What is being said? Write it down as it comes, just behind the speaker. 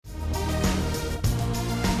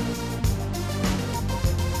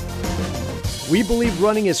We believe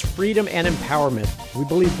running is freedom and empowerment. We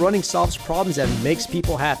believe running solves problems and makes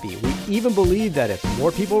people happy. We even believe that if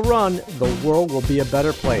more people run, the world will be a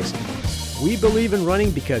better place. We believe in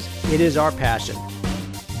running because it is our passion.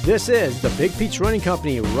 This is the Big Peach Running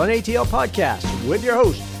Company RUNATL Podcast with your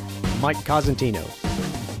host, Mike Cosentino.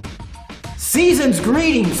 Season's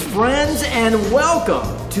greetings, friends, and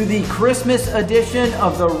welcome to the Christmas edition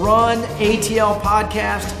of the RUNATL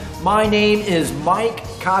Podcast. My name is Mike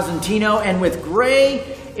Cosentino, and with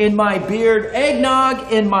gray in my beard,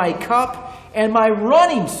 eggnog in my cup, and my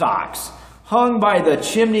running socks hung by the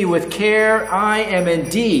chimney with care, I am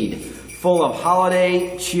indeed full of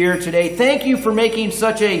holiday cheer today. Thank you for making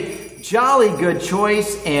such a jolly good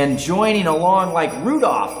choice and joining along like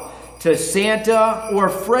Rudolph to Santa or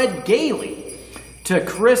Fred Gailey to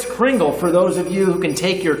Kris Kringle. For those of you who can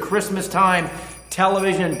take your Christmas time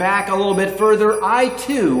television back a little bit further, I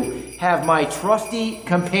too have my trusty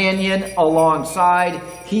companion alongside.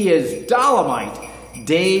 He is Dolomite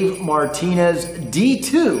Dave Martinez,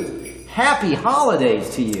 D2. Happy holidays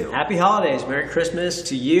to you. Happy holidays. Merry Christmas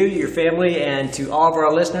to you, your family, and to all of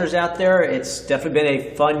our listeners out there. It's definitely been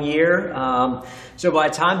a fun year. So by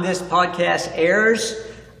the time this podcast airs,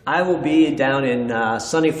 I will be down in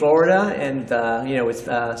sunny Florida and, with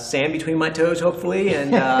sand between my toes, hopefully,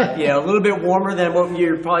 and, a little bit warmer than what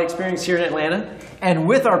you're probably experiencing here in Atlanta. And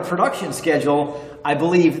with our production schedule, I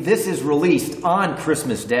believe this is released on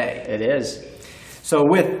Christmas Day. It is. So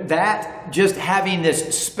with that, just having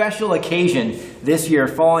this special occasion this year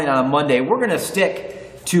falling on a Monday, we're going to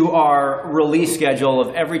stick to our release schedule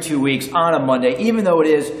of every 2 weeks on a Monday, even though it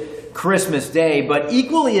is Christmas Day. But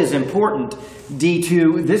equally as important,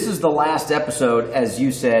 D2, this is the last episode, as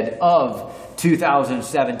you said, of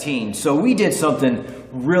 2017. So we did something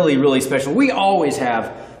really, really special. We always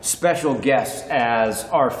have special guests as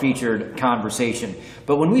our featured conversation.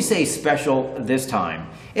 But when we say special this time,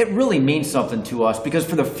 it really means something to us because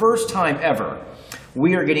for the first time ever,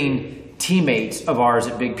 we are getting teammates of ours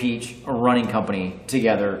at Big Peach Running Company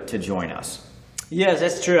together to join us. Yes,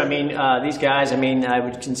 that's true. I mean, these guys, I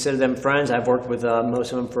would consider them friends. I've worked with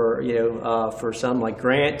most of them for some like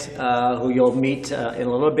Grant, who you'll meet in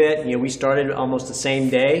a little bit. We started almost the same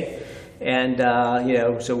day. And,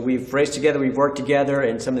 so we've raced together, we've worked together,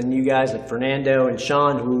 and some of the new guys like Fernando and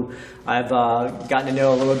Sean, who I've gotten to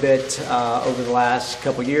know a little bit over the last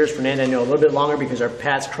couple of years. Fernando I know a little bit longer because our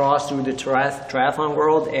paths crossed through the triathlon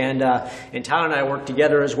world, and Tyler and I work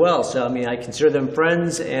together as well. So, I consider them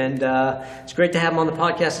friends, and it's great to have them on the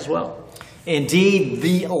podcast as well. Indeed,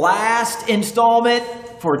 the last installment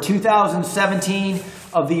for 2017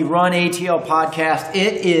 of the RUNATL Podcast.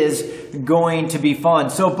 It is going to be fun.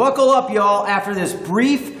 So buckle up, y'all. After this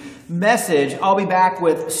brief message, I'll be back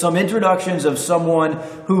with some introductions of someone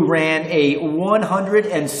who ran a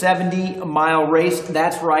 170-mile race.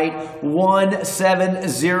 That's right,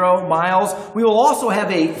 170 miles. We will also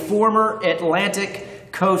have a former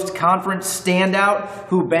Atlantic Coast Conference standout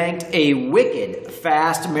who banked a wicked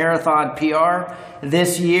fast marathon PR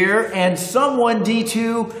this year, and someone,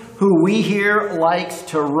 D2, who we hear likes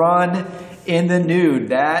to run in the nude.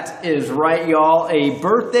 That is right, y'all. A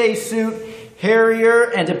birthday suit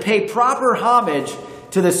harrier. And to pay proper homage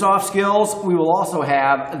to the soft skills, we will also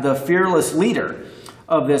have the fearless leader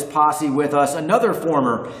of this posse with us, another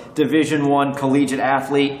former Division I collegiate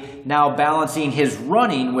athlete, now balancing his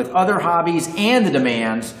running with other hobbies and the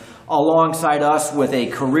demands alongside us with a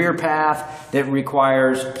career path that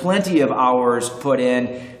requires plenty of hours put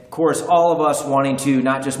in. Of course, all of us wanting to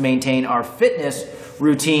not just maintain our fitness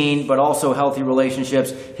routine, but also healthy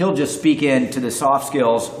relationships. He'll just speak into the soft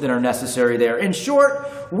skills that are necessary there. In short,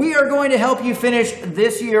 we are going to help you finish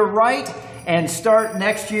this year right and start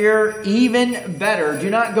next year even better. Do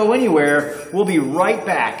not go anywhere. We'll be right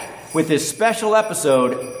back with this special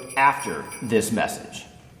episode after this message.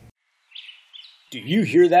 Do you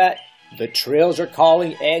hear that? The trails are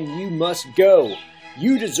calling and you must go.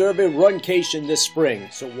 You deserve a runcation this spring,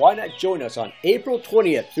 so why not join us on April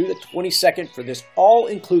 20th through the 22nd for this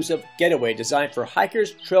all-inclusive getaway designed for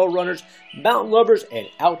hikers, trail runners, mountain lovers, and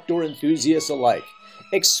outdoor enthusiasts alike.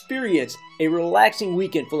 Experience a relaxing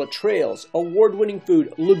weekend full of trails, award-winning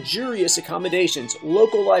food, luxurious accommodations,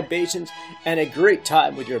 local libations, and a great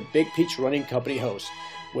time with your Big Peach Running Company host.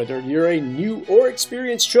 Whether you're a new or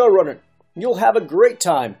experienced trail runner, you'll have a great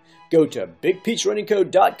time. Go to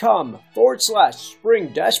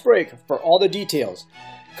bigpeachrunningco.com/spring-break for all the details.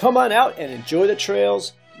 Come on out and enjoy the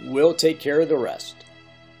trails. We'll take care of the rest.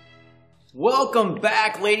 Welcome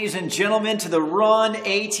back, ladies and gentlemen, to the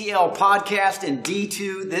RUNATL Podcast. And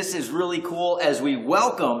D2, this is really cool as we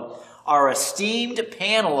welcome our esteemed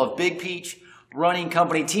panel of Big Peach running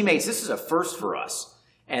company teammates. This is a first for us,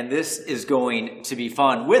 and this is going to be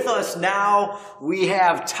fun. With us now, we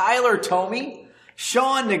have Tyler Tomey,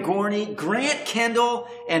 Sean Nagorny, Grant Kendall,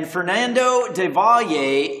 and Fernando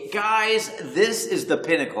DeValle. Guys, this is the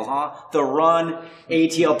pinnacle, huh? The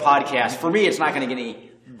RUNATL Podcast. For me, it's not going to get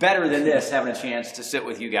any better than this, having a chance to sit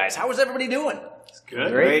with you guys. How is everybody doing?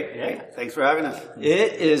 Good. Great. Yeah. Thanks for having us.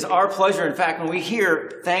 It is our pleasure. In fact, when we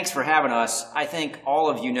hear thanks for having us, I think all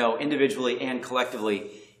of you know, individually and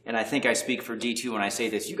collectively, and I think I speak for D2 when I say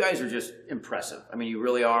this, you guys are just impressive. I mean, you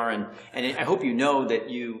really are, and I hope you know that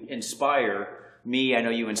you inspire me. I know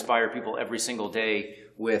you inspire people every single day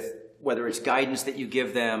with whether it's guidance that you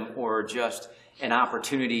give them or just an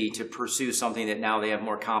opportunity to pursue something that now they have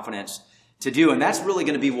more confidence to do. And that's really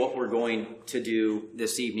going to be what we're going to do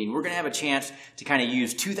this evening. We're going to have a chance to kind of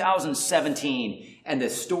use 2017 and the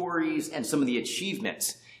stories and some of the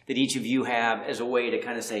achievements that each of you have as a way to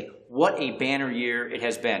kind of say what a banner year it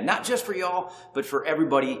has been. Not just for y'all, but for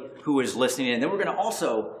everybody who is listening. And then we're going to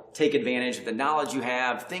also take advantage of the knowledge you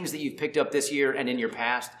have, things that you've picked up this year and in your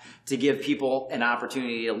past, to give people an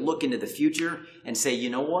opportunity to look into the future and say, you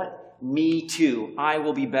know what? Me too. I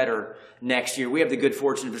will be better next year. We have the good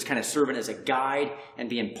fortune of just kind of serving as a guide and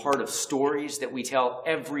being part of stories that we tell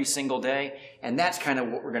every single day. And that's kind of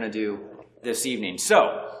what we're going to do this evening.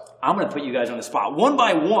 So I'm going to put you guys on the spot one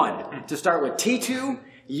by one to start with. T2,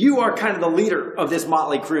 you are kind of the leader of this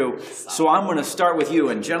motley crew. So I'm going to start with you.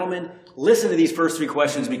 And gentlemen, listen to these first three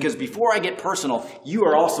questions, because before I get personal, you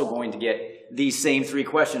are also going to get these same three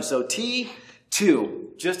questions. So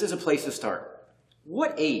T2, just as a place to start,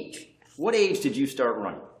 what age did you start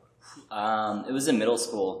running? It was in middle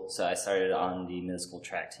school, so I started on the middle school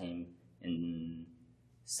track team in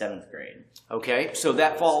 7th grade. Okay, so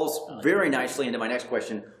that falls very nicely into my next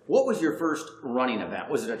question. What was your first running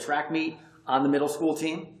event? Was it a track meet on the middle school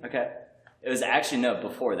team? Okay. It was actually, no,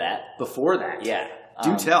 before that. Before that? Yeah.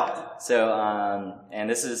 Do tell. So, and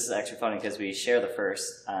this is actually funny because we share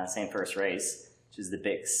the same first race, which is the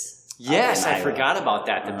Bix. Yes, I forgot about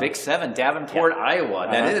that. The Big 7, Davenport, Iowa.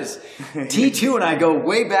 That is. T2 and I go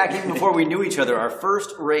way back even before we knew each other. Our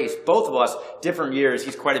first race, both of us, different years.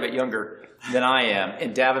 He's quite a bit younger than I am.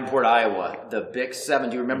 In Davenport, Iowa, the Big 7.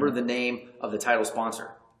 Do you remember the name of the title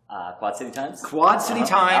sponsor? Quad City Times? Quad City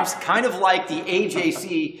Times, kind of like the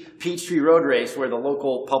AJC Peachtree Road Race, where the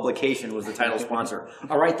local publication was the title sponsor.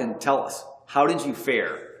 All right, then tell us, how did you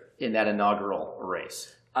fare in that inaugural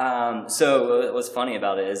race? So what's funny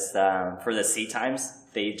about it is for the C times,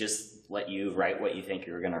 they just let you write what you think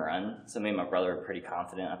you were going to run. So me and my brother were pretty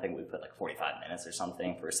confident. I think we put like 45 minutes or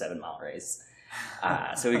something for a 7-mile race.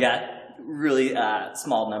 So we got really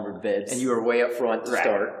small number of bids. And you were way up front to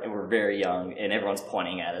start. And we're very young, and everyone's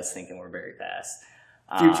pointing at us thinking we're very fast.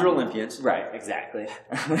 Future Olympians. Right, exactly.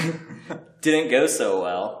 Didn't go so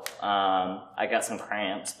well. I got some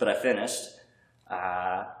cramps, but I finished.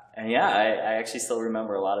 And yeah, I actually still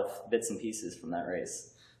remember a lot of bits and pieces from that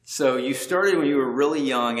race. So you started when you were really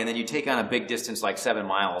young, and then you take on a big distance like 7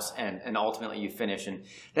 miles, and ultimately you finish. And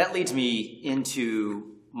that leads me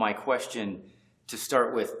into my question to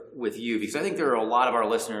start with you, because I think there are a lot of our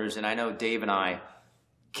listeners, and I know Dave and I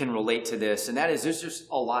can relate to this, and that is there's just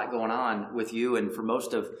a lot going on with you. And for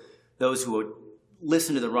most of those who would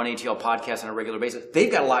listen to the RUNATL podcast on a regular basis,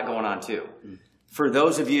 they've got a lot going on too. For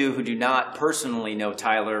those of you who do not personally know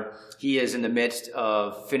Tyler, he is in the midst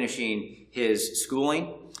of finishing his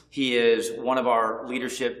schooling. He is one of our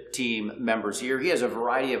leadership team members here. He has a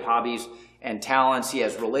variety of hobbies and talents. He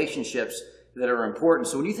has relationships that are important.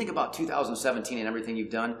 So when you think about 2017 and everything you've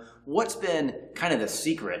done, what's been kind of the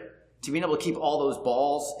secret to being able to keep all those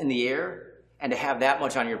balls in the air and to have that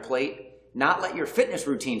much on your plate, not let your fitness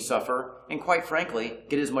routine suffer, and quite frankly,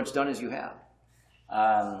 get as much done as you have?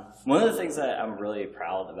 One of the things that I'm really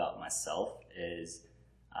proud about myself is,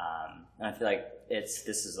 and I feel like this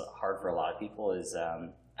is hard for a lot of people, is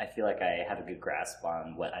I feel like I have a good grasp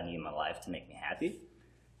on what I need in my life to make me happy.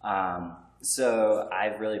 So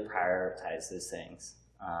I've really prioritized those things,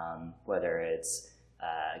 whether it's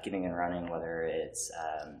getting and running, whether it's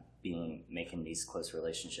making these close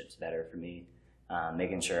relationships better for me,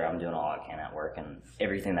 making sure I'm doing all I can at work, and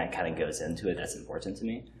everything that kind of goes into it that's important to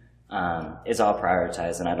me. It's all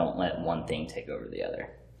prioritized, and I don't let one thing take over the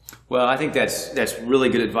other. Well, I think that's really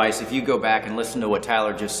good advice. If you go back and listen to what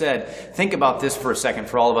Tyler just said, think about this for a second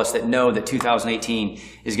for all of us that know that 2018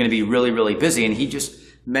 is going to be really, really busy. And he just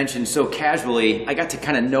mentioned so casually, I got to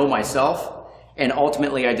kind of know myself, and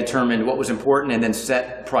ultimately I determined what was important and then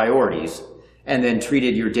set priorities, and then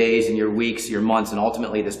treated your days and your weeks, your months, and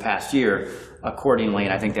ultimately this past year accordingly,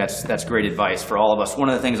 and I think that's great advice for all of us. One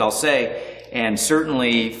of the things I'll say, and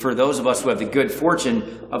certainly for those of us who have the good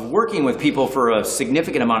fortune of working with people for a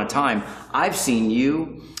significant amount of time, I've seen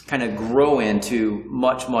you kind of grow into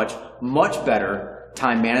much, much, much better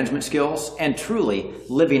time management skills and truly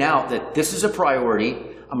living out that this is a priority,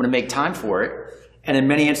 I'm going to make time for it, and in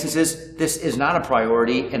many instances, this is not a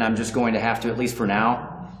priority, and I'm just going to have to, at least for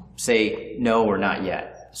now, say no or not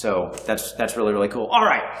yet. So that's really, really cool. All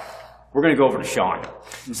right. We're going to go over to Sean.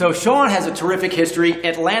 So Sean has a terrific history,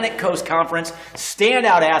 Atlantic Coast Conference,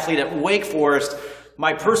 standout athlete at Wake Forest.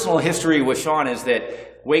 My personal history with Sean is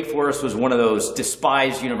that Wake Forest was one of those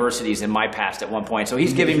despised universities in my past at one point. So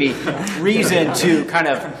he's giving me reason to kind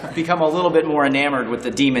of become a little bit more enamored with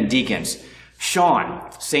the Demon Deacons.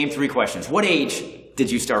 Sean, same 3 questions. What age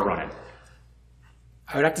did you start running?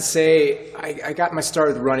 I would have to say I got my start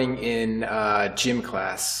with running in gym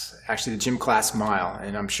class. Actually, the gym class mile,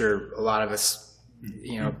 and I'm sure a lot of us,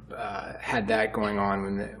 had that going on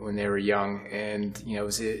when they were young. And it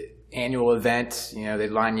was an annual event.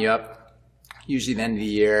 They'd line you up, usually the end of the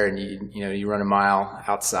year, and you run a mile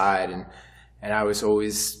outside. And I was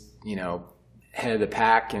always head of the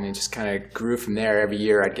pack, and it just kind of grew from there. Every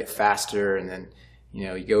year, I'd get faster, and then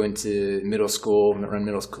you go into middle school and run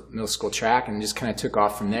middle school track, and just kind of took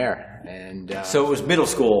off from there. And so it was middle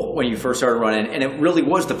school when you first started running, and it really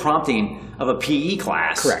was the prompting of a PE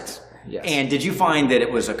class. Correct. Yes. And did you find that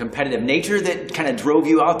it was a competitive nature that kind of drove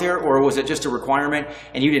you out there, or was it just a requirement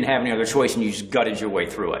and you didn't have any other choice and you just gutted your way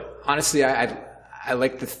through it? Honestly, I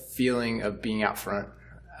like the feeling of being out front.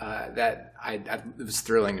 It was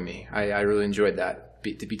thrilling to me. I really enjoyed that,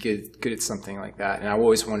 to be good at something like that, and I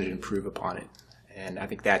always wanted to improve upon it. And I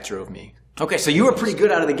think that drove me. Okay, so you were pretty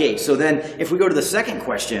good out of the gate. So then if we go to the second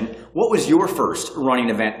question, what was your first running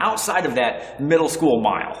event outside of that middle school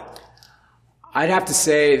mile? I'd have to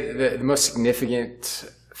say the most significant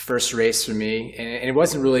first race for me, and it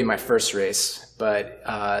wasn't really my first race, but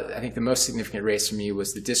I think the most significant race for me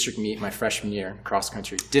was the district meet my freshman year, cross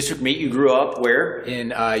country. District meet, you grew up where?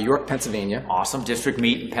 In York, Pennsylvania. Awesome. District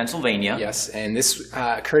meet in Pennsylvania. Yes, and this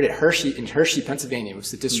occurred at Hershey, Pennsylvania. It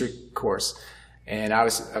was the district course. And I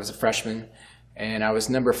was a freshman, and I was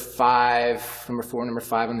number 4, number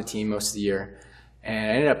 5 on the team most of the year.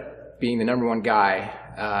 And I ended up being the number 1 guy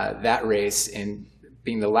that race and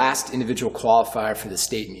being the last individual qualifier for the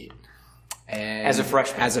state meet. And as a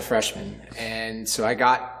freshman? As a freshman. And so I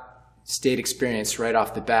got state experience right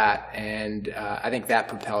off the bat, and I think that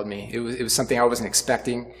propelled me. It was something I wasn't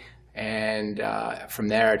expecting, and from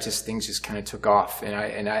there, things just kind of took off.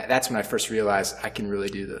 And that's when I first realized I can really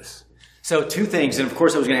do this. So 2 things, and of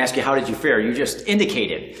course I was going to ask you, how did you fare? You just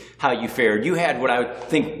indicated how you fared. You had what I would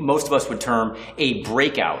think most of us would term a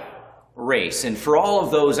breakout race. And for all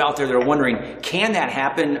of those out there that are wondering, can that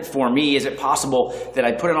happen for me? Is it possible that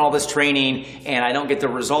I put in all this training and I don't get the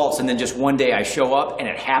results, and then just one day I show up and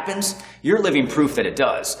it happens? You're living proof that it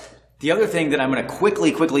does. The other thing that I'm going to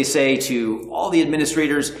quickly say to all the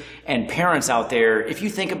administrators and parents out there, if you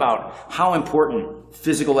think about how important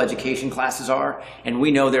physical education classes are, and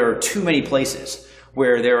we know there are too many places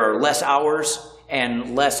where there are less hours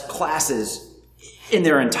and less classes in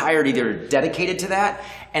their entirety that are dedicated to that,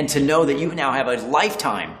 and to know that you now have a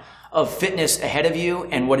lifetime of fitness ahead of you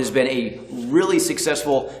and what has been a really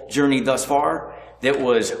successful journey thus far that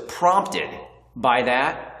was prompted by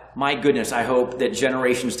that. My goodness, I hope that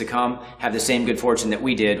generations to come have the same good fortune that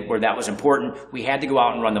we did, where that was important. We had to go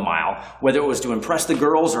out and run the mile, whether it was to impress the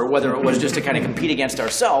girls or whether it was just to kind of compete against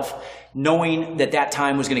ourselves, knowing that that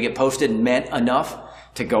time was going to get posted meant enough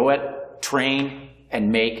to go at, train,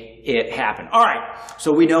 and make it happen. All right,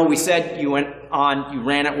 so we said you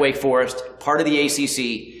ran at Wake Forest, part of the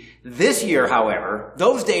ACC. This year, however,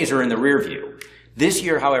 those days are in the rear view. This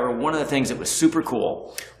year, however, one of the things that was super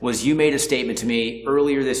cool was you made a statement to me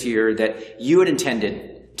earlier this year that you had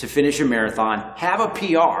intended to finish a marathon, have a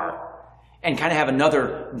PR, and kind of have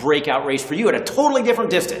another breakout race for you at a totally different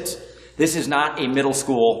distance. This is not a middle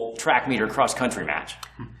school track meet or cross-country match.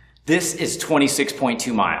 This is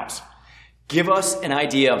 26.2 miles. Give us an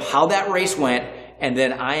idea of how that race went, and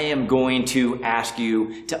then I am going to ask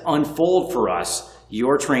you to unfold for us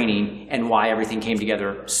your training and why everything came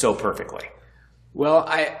together so perfectly. Well,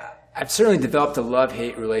 I've certainly developed a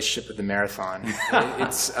love-hate relationship with the marathon.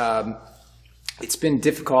 It's been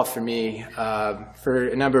difficult for me for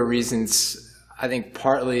a number of reasons. I think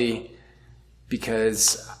partly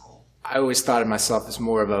because I always thought of myself as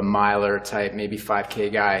more of a miler type, maybe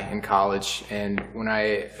 5K guy in college. And when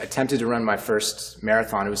I attempted to run my first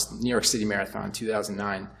marathon, it was New York City Marathon,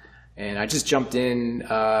 2009. And I just jumped in.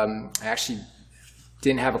 I actually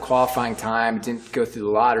didn't have a qualifying time, didn't go through the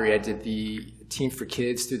lottery. I did the Team for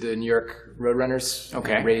Kids through the New York Roadrunners.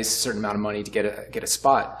 Okay. Raised a certain amount of money to get a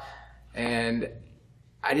spot. And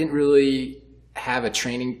I didn't really have a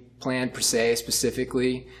training plan per se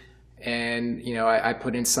specifically. And, I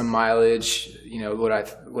put in some mileage, what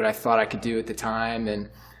I thought I could do at the time. And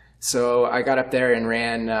so I got up there and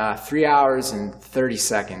ran 3 hours and 30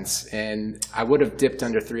 seconds. And I would have dipped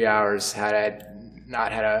under 3 hours had I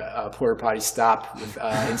not had a porta potty stop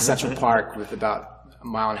in Central Park with about a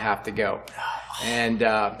mile and a half to go. And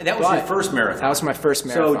that was your first marathon. That was my first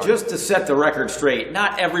marathon. So just to set the record straight,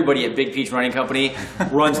 not everybody at Big Peach Running Company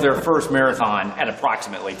runs their first marathon at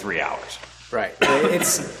approximately 3 hours. Right.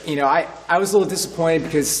 It's, I was a little disappointed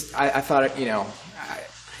because I thought, I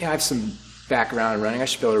have some background in running. I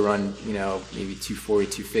should be able to run, maybe 240,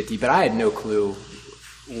 250, but I had no clue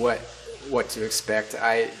what to expect.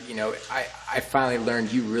 I finally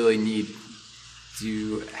learned you really need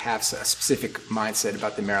to have a specific mindset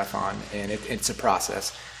about the marathon, and it's a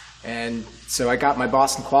process. And so I got my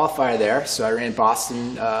Boston qualifier there. So I ran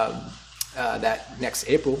Boston that next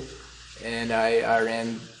April, and I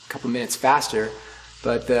ran a couple minutes faster.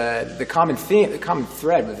 But the common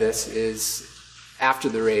thread with this is after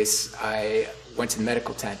the race, I went to the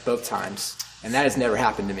medical tent both times, and that has never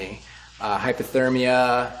happened to me.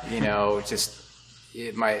 Hypothermia,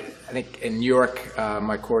 I think in New York,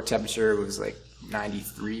 my core temperature was like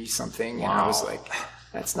 93 something. Wow. And I was like,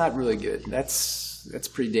 that's not really good. That's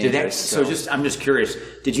pretty dangerous. I'm just curious,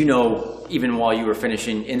 did you know even while you were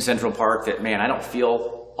finishing in Central Park that, man, I don't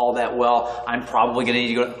feel all that well, I'm probably going to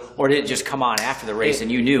need to go, or did it just come on after the race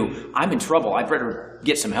and you knew, I'm in trouble, I better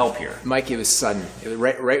get some help here? Mike, it was sudden. It was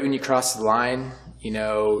right when you crossed the line,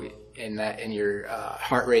 and your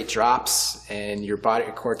heart rate drops and your body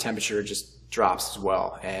core temperature just drops as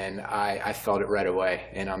well. And I felt it right away.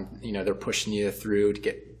 And they're pushing you through to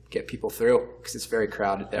get people through because it's very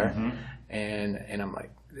crowded there. Mm-hmm. And I'm like,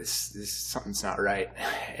 this something's not right.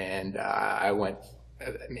 And I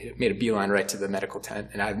made a beeline right to the medical tent,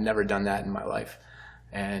 and I've never done that in my life.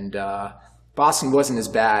 And Boston wasn't as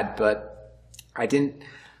bad, but I didn't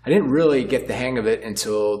really get the hang of it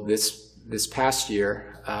until this past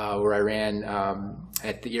year, where I ran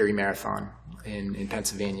at the Erie Marathon in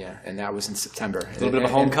Pennsylvania, and that was in September. A little bit of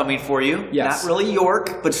a homecoming for you. Yes. Not really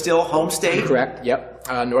York, but still home state. Correct, yep.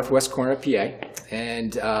 Northwest corner of PA.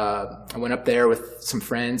 And I went up there with some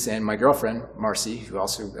friends and my girlfriend, Marcy, who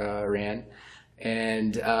also ran.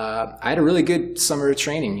 And I had a really good summer of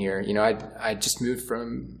training here. I just moved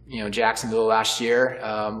from Jacksonville last year.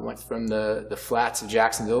 Went from the flats of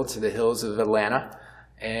Jacksonville to the hills of Atlanta,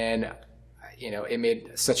 and it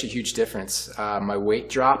made such a huge difference. My weight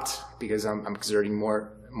dropped because I'm exerting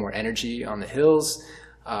more energy on the hills.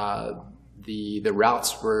 The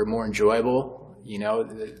routes were more enjoyable.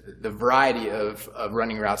 The variety of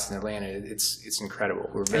running routes in Atlanta, it's incredible.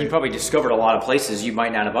 And you probably discovered a lot of places you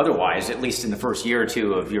might not have otherwise, at least in the first year or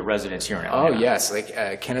two of your residence here in Atlanta. Oh, yes.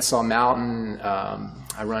 Like Kennesaw Mountain.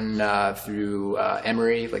 I run through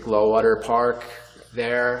Emory, like Lowwater Park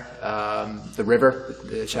there. The river,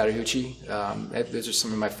 the Chattahoochee. Those are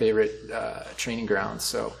some of my favorite training grounds.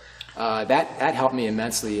 So that helped me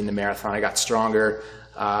immensely in the marathon. I got stronger.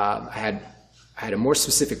 I had a more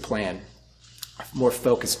specific plan, more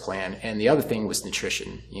focused plan. And the other thing was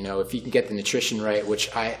nutrition. If you can get the nutrition right, which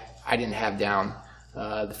I didn't have down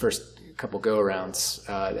the first couple go-arounds,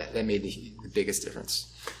 that made the biggest difference.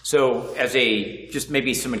 So as just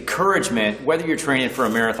maybe some encouragement, whether you're training for a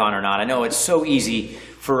marathon or not, I know it's so easy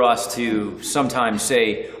for us to sometimes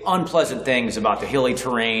say unpleasant things about the hilly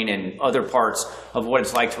terrain and other parts of what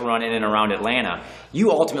it's like to run in and around Atlanta.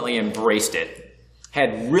 You ultimately embraced it,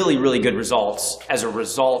 had really, really good results as a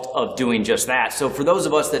result of doing just that. So for those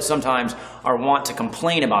of us that sometimes want to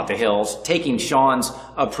complain about the hills, taking Sean's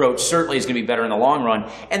approach certainly is going to be better in the long run.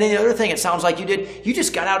 And then the other thing it sounds like you did, you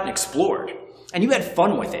just got out and explored. And you had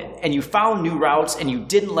fun with it, and you found new routes, and you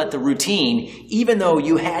didn't let the routine, even though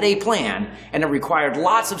you had a plan and it required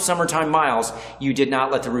lots of summertime miles, you did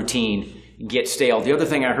not let the routine get stale. The other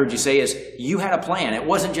thing I heard you say is you had a plan. It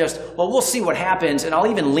wasn't just, well, we'll see what happens, and I'll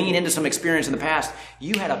even lean into some experience in the past.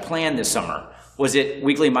 You had a plan this summer. Was it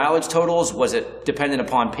weekly mileage totals? Was it dependent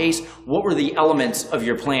upon pace? What were the elements of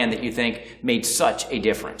your plan that you think made such a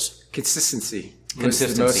difference? Consistency.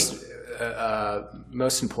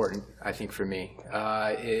 Most important, I think, for me.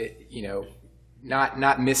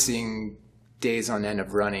 Not missing days on end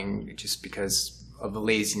of running just because of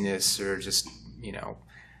laziness or just,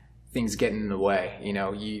 things getting in the way.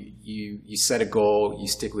 You set a goal, you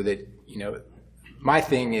stick with it. My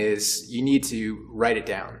thing is you need to write it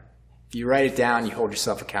down you write it down, you hold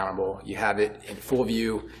yourself accountable. You have it in full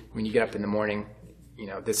view when you get up in the morning.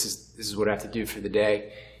 This is what I have to do for the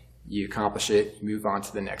day. You accomplish it, you move on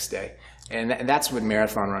to the next day. And that's what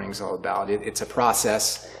marathon running is all about. It's a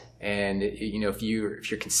process. And if you're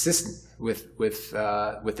consistent with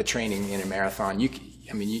the training in a marathon,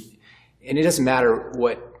 and it doesn't matter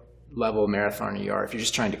what level of marathoner you are. If you're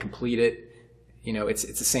just trying to complete it, it's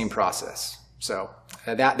the same process. So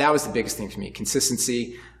that was the biggest thing for me,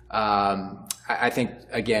 consistency. I think,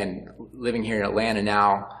 again, living here in Atlanta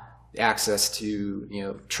now, access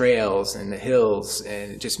to trails and the hills,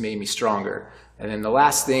 and it just made me stronger. And then the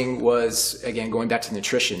last thing was, again, going back to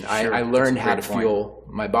nutrition. Sure. I learned how to fuel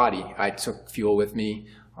my body. I took fuel with me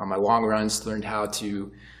on my long runs, learned how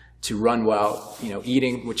to run while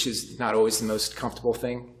eating, which is not always the most comfortable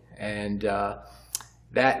thing. And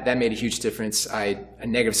that made a huge difference. I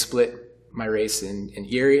negative split my race in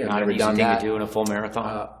Erie. I've never done that. To do in a full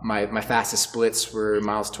marathon. My fastest splits were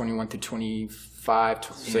miles 21 through 25.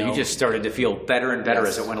 So you just started to feel better and better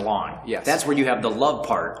as it went along. Yes. That's where you have the love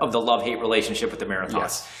part of the love-hate relationship with the marathon.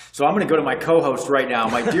 Yes. So I'm going to go to my co-host right now,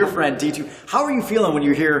 my dear friend D2. How are you feeling when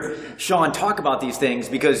you hear Sean talk about these things?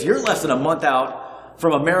 Because you're less than a month out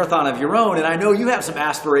from a marathon of your own, and I know you have some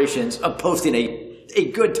aspirations of posting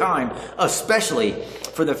a good time, especially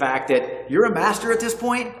for the fact that you're a master at this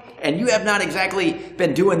point, and you have not exactly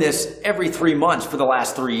been doing this every 3 months for the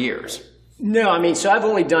last 3 years. No, so I've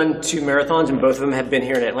only done 2 marathons, and both of them have been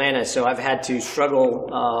here in Atlanta. So I've had to struggle,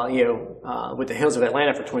 with the hills of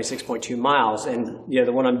Atlanta for 26.2 miles. And,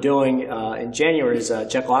 the one I'm doing in January is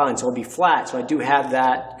Jekyll Island, so it'll be flat. So I do have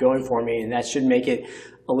that going for me, and that should make it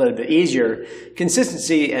a little bit easier.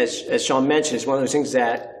 Consistency, as Sean mentioned, is one of those things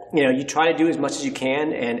that, you try to do as much as you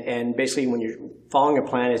can. And basically when you're following a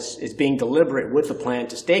plan, it's being deliberate with the plan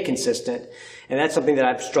to stay consistent. And that's something that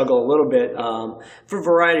I've struggled a little bit for a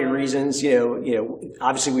variety of reasons.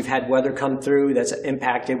 Obviously we've had weather come through that's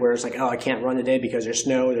impacted where it's like, I can't run today because there's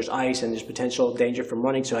snow, there's ice, and there's potential danger from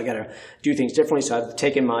running. So I got to do things differently. So I've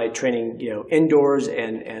taken my training, indoors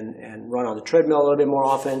and run on the treadmill a little bit more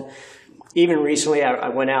often. Even recently, I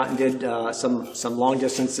went out and did some long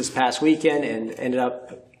distance this past weekend and ended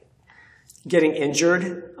up getting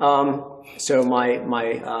injured. So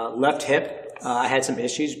my left hip. I had some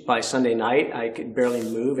issues by Sunday night. I could barely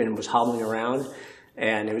move and was hobbling around.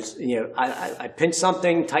 And it was, I pinched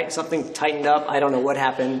something, tightened up. I don't know what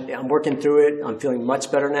happened. I'm working through it. I'm feeling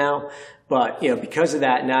much better now. But, because of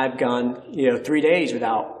that, now I've gone, 3 days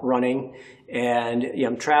without running. And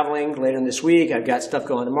I'm traveling later in this week. I've got stuff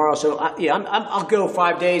going tomorrow. So, I'll go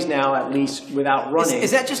 5 days now at least without running.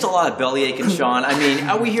 Is that just a lot of belly aching, Sean?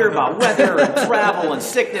 We hear about weather and travel and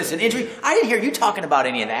sickness and injury. I didn't hear you talking about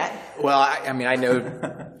any of that. Well, I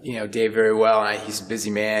know, Dave very well. And he's a busy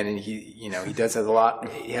man, and he does have a lot.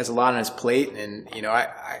 He has a lot on his plate, and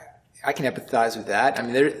I can empathize with that.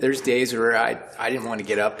 There's days where I didn't want to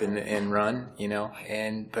get up and run,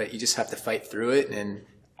 but you just have to fight through it and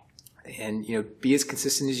be as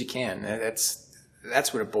consistent as you can.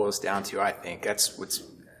 That's what it boils down to. I think that's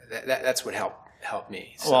what helped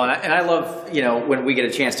me. So. Well, and I love when we get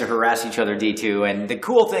a chance to harass each other, D2. And the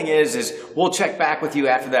cool thing is we'll check back with you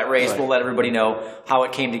after that race. Right. We'll let everybody know how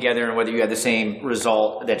it came together and whether you had the same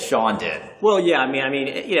result that Sean did. Well, yeah.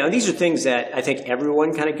 These are things that I think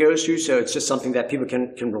everyone kind of goes through. So it's just something that people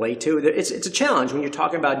can relate to. It's a challenge when you're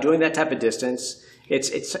talking about doing that type of distance.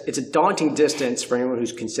 It's a daunting distance for anyone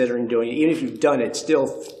who's considering doing it. Even if you've done it, still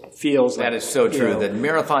feels like... That is so true. The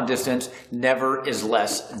marathon distance never is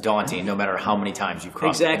less daunting, no matter how many times you've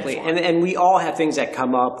crossed Exactly. the finish line. And we all have things that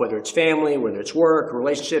come up, whether it's family, whether it's work,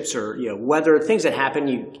 relationships, or weather, things that happen,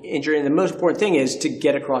 you injure. And the most important thing is to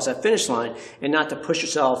get across that finish line and not to push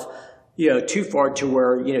yourself too far to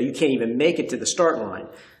where you can't even make it to the start line.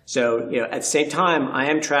 So, at the same time, I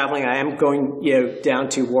am traveling. I am going, down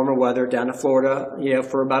to warmer weather, down to Florida,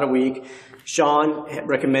 for about a week. Sean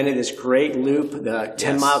recommended this great loop, the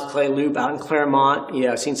 10-mile clay loop out in Claremont.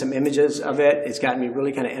 I've seen some images of it. It's gotten me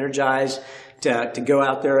really kind of energized to go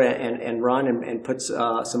out there and run and put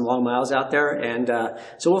some long miles out there. And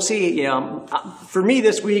so we'll see. For me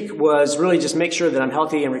this week was really just make sure that I'm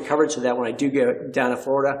healthy and recovered so that when I do go down to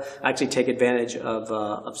Florida, I actually take advantage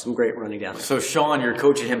of some great running down there. So Sean, you're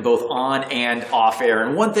coaching him both on and off air.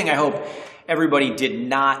 And one thing I hope everybody did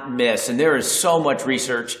not miss, and there is so much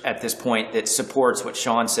research at this point that supports what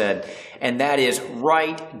Sean said, and that is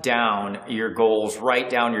write down your goals, write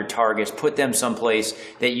down your targets, put them someplace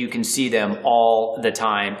that you can see them all the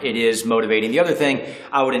time. It is motivating. The other thing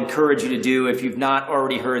I would encourage you to do, if you've not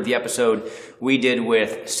already heard the episode we did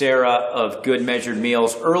with Sarah of Good Measured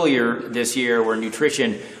Meals earlier this year, where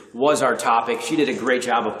nutrition was our topic, she did a great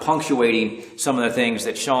job of punctuating some of the things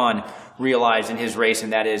that Sean realized in his race,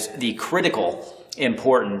 and that is the critical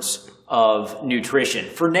importance of nutrition.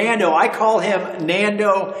 For Nando, I call him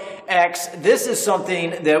Nando X. This is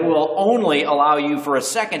something that will only allow you for a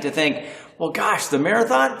second to think, well, gosh, the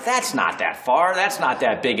marathon, that's not that far. That's not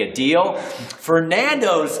that big a deal. For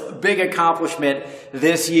Nando's big accomplishment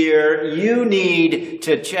this year, you need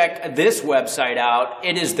to check this website out.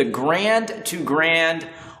 It is the Grand to Grand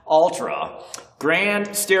Ultra.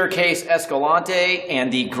 Grand Staircase Escalante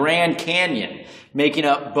and the Grand Canyon, making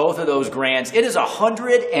up both of those grands. It is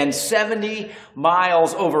 170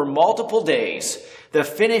 miles over multiple days. The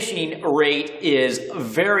finishing rate is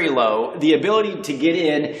very low. The ability to get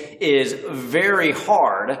in is very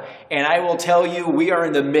hard. And I will tell you, we are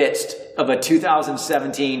in the midst of a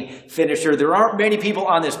 2017 finisher. There aren't many people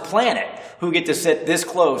on this planet who get to sit this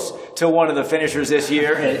close to one of the finishers this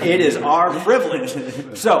year, and it is our privilege.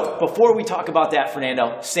 So, before we talk about that,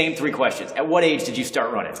 Fernando, same three questions. At what age did you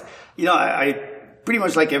start running? I pretty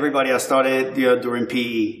much like everybody, I started during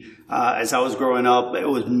PE. As I was growing up, it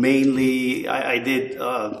was mainly, I did,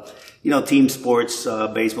 team sports,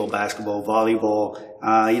 baseball, basketball, volleyball.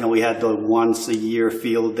 We had the once a year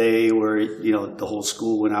field day where, the whole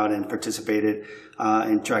school went out and participated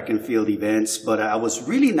in track and field events. But I was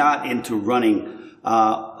really not into running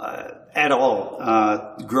at all.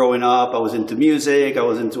 Growing up, I was into music. I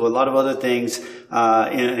was into a lot of other things.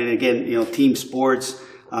 And again, team sports.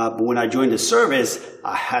 But when I joined the service,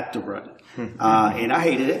 I had to run. And I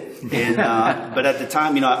hated it. And, but at the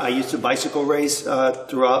time, I used to bicycle race,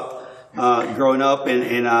 throughout, growing up.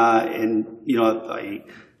 And I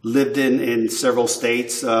lived in several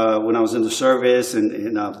states, when I was in the service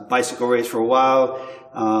and bicycle race for a while.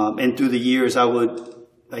 And through the years, I would,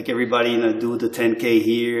 like everybody, do the 10K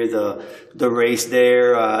here, the race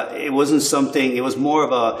there. It wasn't something, it was more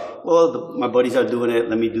of my buddies are doing it.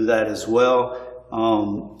 Let me do that as well.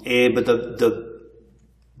 But the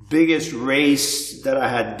biggest race that I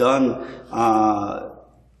had done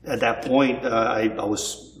at that point, I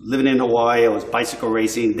was living in Hawaii. I was bicycle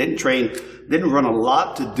racing, didn't run a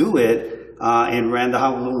lot to do it, and ran the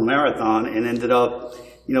Honolulu Marathon and ended up,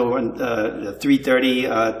 the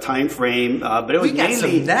 3:30 time frame. But it was mainly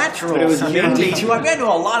some naturals. But it was mainly too. I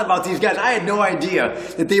know a lot about these guys. I had no idea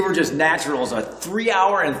that they were just naturals. A 3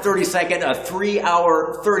 hour and 30 second, a 3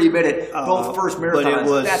 hour 30 minute, both first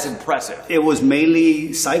marathons. That's impressive. It was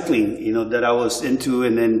mainly cycling, that I was into,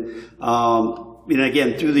 and then.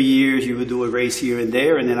 Again, through the years, you would do a race here and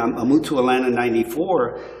there, and then I moved to Atlanta in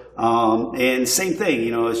 '94, and same thing,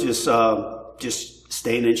 it's just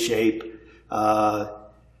staying in shape.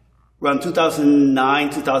 Around 2009,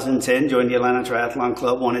 2010, joined the Atlanta Triathlon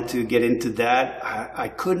Club, wanted to get into that. I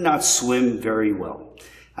could not swim very well.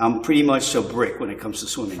 I'm pretty much a brick when it comes to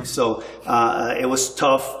swimming. So it was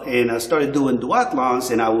tough, and I started doing duathlons,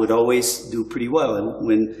 and I would always do pretty well. And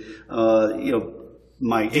when,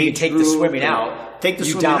 my age you take group, the swimming out. Take the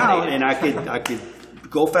swimming out, and I could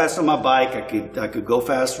go fast on my bike. I could go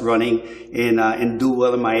fast running and do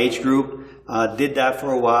well in my age group. Did that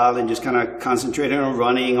for a while and just kind of concentrated on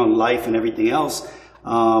running, on life, and everything else.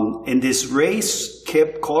 And this race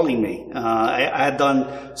kept calling me. I had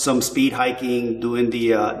done some speed hiking, doing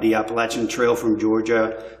the Appalachian Trail from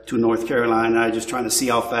Georgia to North Carolina, just trying to see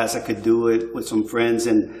how fast I could do it with some friends,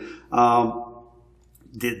 and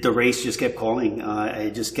the race just kept calling.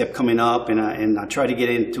 It just kept coming up, and I tried to get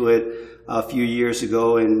into it a few years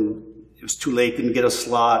ago, and it was too late, couldn't get a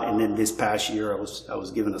slot. And then this past year, I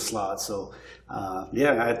was given a slot. So, I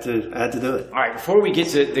had to do it. All right, before we get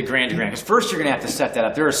to the Grand, because first you're going to have to set that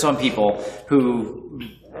up. There are some people who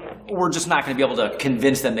we're just not going to be able to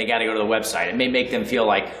convince them they got to go to the website. It may make them feel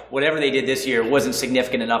like whatever they did this year wasn't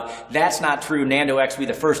significant enough. That's not true. Nando X will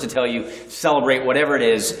be the first to tell you, celebrate whatever it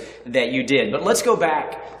is that you did. But let's go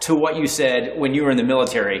back to what you said when you were in the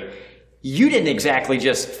military. You didn't exactly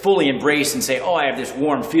just fully embrace and say, I have this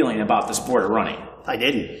warm feeling about the sport of running. I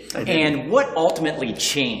didn't. And what ultimately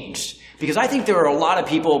changed? Because I think there are a lot of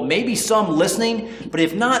people, maybe some listening, but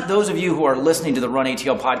if not, those of you who are listening to the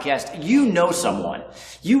RUNATL podcast, you know someone.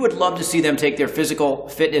 You would love to see them take their physical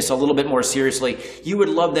fitness a little bit more seriously. You would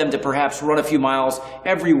love them to perhaps run a few miles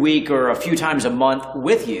every week or a few times a month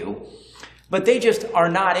with you, but they just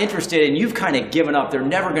are not interested, and you've kind of given up. They're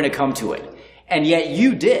never going to come to it. and yet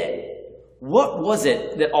you did. What was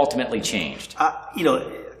it that ultimately changed?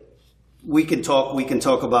 We can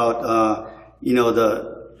talk about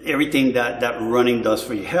everything that running does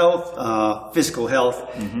for your health, physical health.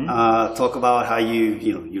 Talk about how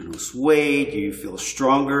you lose weight, you feel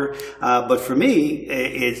stronger. But for me,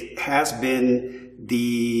 it has been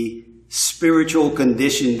the spiritual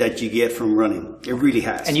condition that you get from running. It really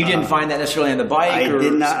has. And you didn't find that necessarily on the bike? I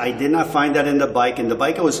did not find that in the bike. And the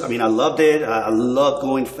bike I loved it. I loved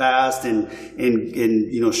going fast and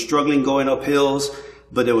struggling going up hills.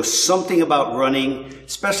 But there was something about running,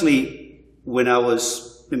 especially when I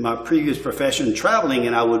was in my previous profession traveling,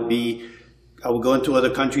 and I would go into other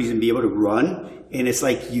countries and be able to run. And it's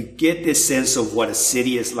like you get this sense of what a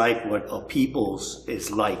city is like, what a people's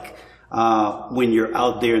is like. When you're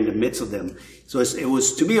out there in the midst of them. So it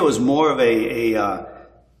was more of a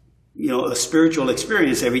spiritual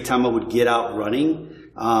experience every time I would get out running,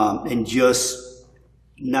 and just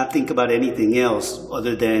not think about anything else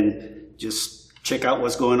other than just check out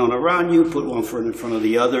what's going on around you, put one foot in front of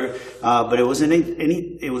the other. But it was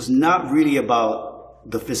not really about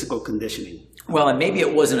the physical conditioning. Well, and maybe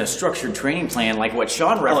it wasn't a structured training plan like what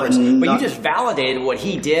Sean referenced, but you just validated what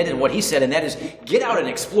he did and what he said, and that is get out and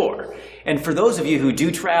explore. And for those of you who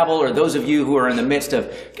do travel, or those of you who are in the midst of,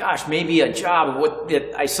 maybe a job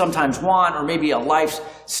that I sometimes want, or maybe a life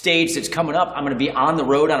stage that's coming up, I'm going to be on the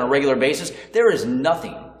road on a regular basis. There is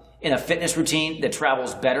nothing in a fitness routine that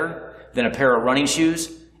travels better than a pair of running shoes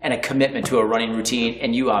and a commitment to a running routine,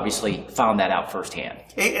 and you obviously found that out firsthand.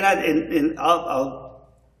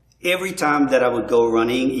 Every time that I would go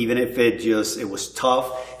running, even if it was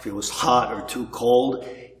tough, if it was hot or too cold,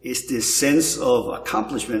 it's this sense of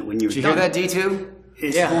accomplishment when you're done. Did you hear that, D2?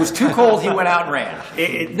 If it was too cold, he went out and ran.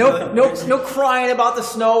 No crying about the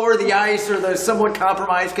snow or the ice or the somewhat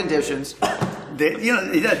compromised conditions.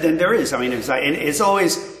 Then there is. I mean, it's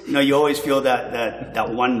always, you always feel that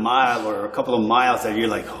 1 mile or a couple of miles that you're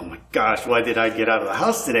like, oh my gosh, why did I get out of the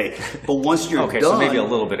house today? But once you're done, so maybe a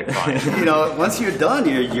little bit of crying. Once you're done,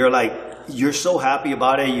 you're so happy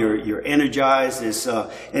about it. You're energized.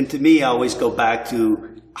 And to me, I always go back to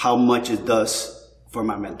how much it does for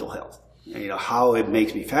my mental health. How it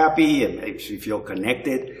makes me happy. It makes me feel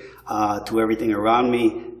connected to everything around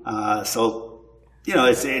me.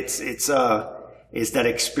 It's that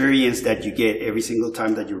experience that you get every single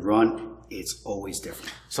time that you run. It's always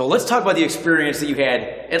different. So let's talk about the experience that you had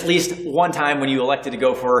at least one time when you elected to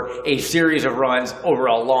go for a series of runs over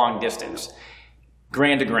a long distance.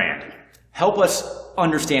 Grand to Grand. Help us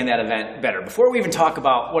understand that event better. Before we even talk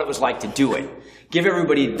about what it was like to do it, give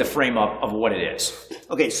everybody the frame up of what it is.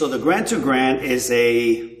 Okay, so the Grand to Grand is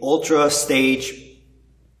a ultra stage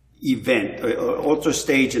event, ultra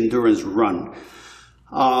stage endurance run.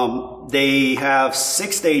 They have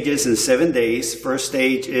 6 stages in 7 days. First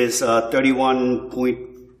stage is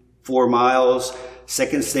 31.4 miles.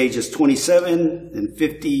 Second stage is 27 and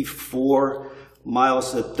 54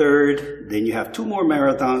 miles the third. Then you have 2 more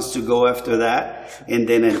marathons to go after that. And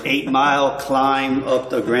then an 8-mile climb up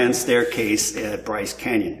the Grand Staircase at Bryce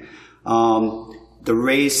Canyon. The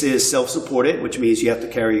race is self-supported, which means you have to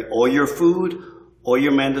carry all your food, all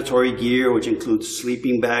your mandatory gear, which includes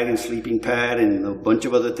sleeping bag and sleeping pad and a bunch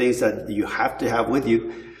of other things that you have to have with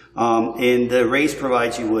you. And the race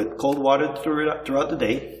provides you with cold water throughout the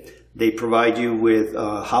day. They provide you with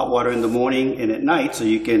hot water in the morning and at night so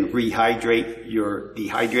you can rehydrate your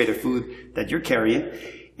dehydrated food that you're carrying.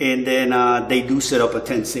 And then they do set up a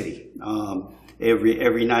tent city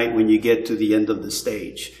every night when you get to the end of the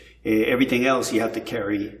stage. Everything else you have to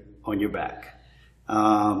carry on your back.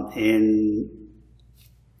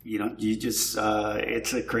 It's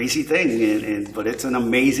a crazy thing, but it's an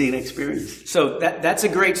amazing experience. So that's a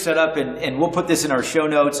great setup, and we'll put this in our show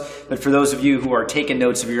notes. But for those of you who are taking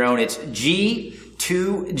notes of your own, it's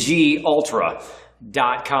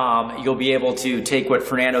G2GUltra.com. You'll be able to take what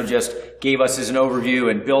Fernando just gave us as an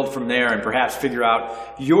overview and build from there and perhaps figure out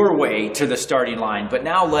your way to the starting line. But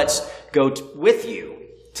now let's go with you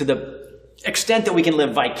to the extent that we can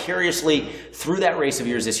live vicariously through that race of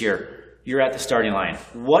yours this year. You're at the starting line.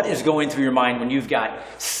 What is going through your mind when you've got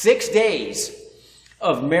 6 days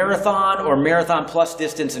of marathon or marathon plus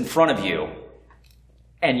distance in front of you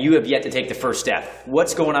and you have yet to take the first step?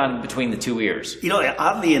 What's going on between the 2 ears?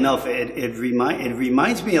 Oddly enough, it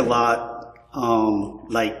reminds me a lot,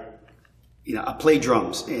 I play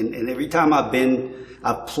drums, and every time I've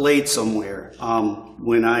played somewhere,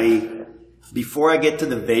 before I get to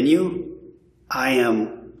the venue, I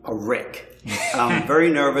am a wreck. I'm very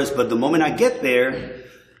nervous, but the moment I get there,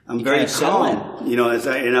 I'm very calm. I'm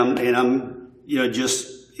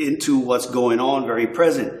just into what's going on, very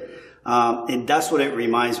present. And that's what it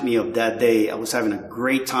reminds me of that day. I was having a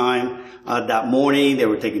great time that morning. They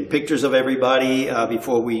were taking pictures of everybody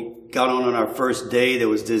before we got on our first day. There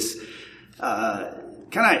was this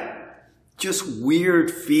kind of just weird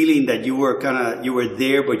feeling that you were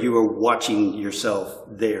there, but you were watching yourself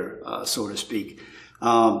there, so to speak.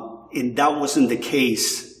 And that wasn't the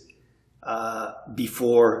case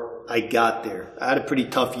before I got there. I had a pretty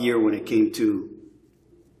tough year when it came to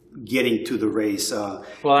getting to the race. Well,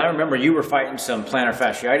 I remember you were fighting some plantar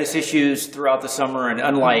fasciitis issues throughout the summer, and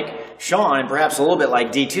unlike Sean, and perhaps a little bit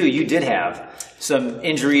like D2, you did have some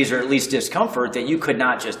injuries or at least discomfort that you could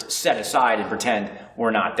not just set aside and pretend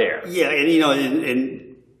were not there. Yeah, and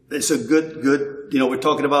and it's a good. We're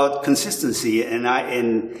talking about consistency, and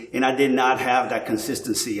I did not have that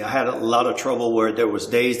consistency. I had a lot of trouble where there was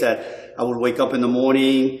days that I would wake up in the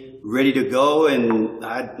morning ready to go, and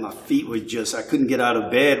my feet were I couldn't get out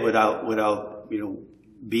of bed without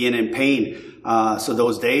being in pain. So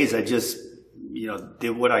those days I just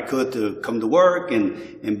did what I could to come to work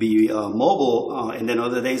and be mobile. And then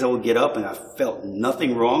other days I would get up and I felt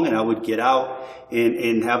nothing wrong, and I would get out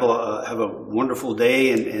and have a wonderful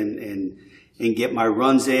day and get my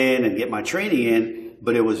runs in and get my training in.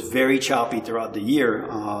 But it was very choppy throughout the year,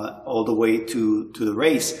 all the way to the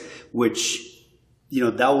race, which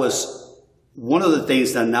that was one of the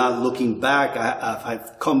things that now looking back,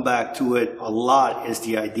 I've come back to it a lot, is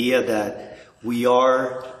the idea that we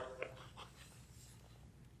are,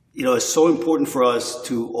 it's so important for us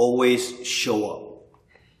to always show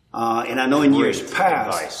up. And I know in years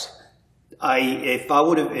past, if I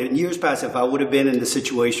would have been in the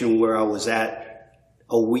situation where I was at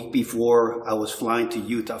a week before I was flying to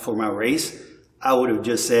Utah for my race, I would have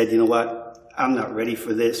just said, you know what? I'm not ready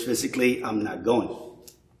for this physically. I'm not going.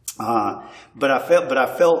 But I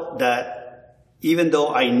felt that even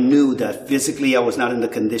though I knew that physically I was not in the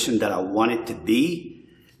condition that I wanted to be,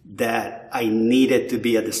 that I needed to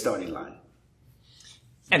be at the starting line.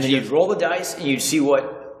 And then you'd roll the dice and you'd see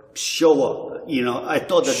what show up. I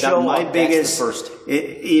thought that my biggest first.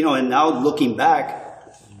 And now looking back,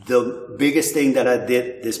 the biggest thing that I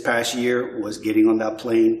did this past year was getting on that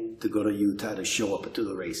plane to go to Utah to show up to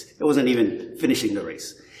the race. It wasn't even finishing the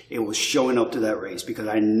race. It was showing up to that race because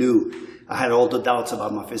I knew I had all the doubts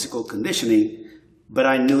about my physical conditioning, but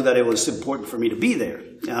I knew that it was important for me to be there.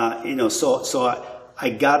 So I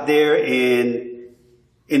got there,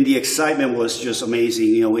 and the excitement was just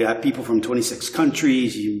amazing. We had people from 26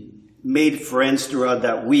 countries. You made friends throughout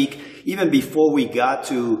that week. Even before we got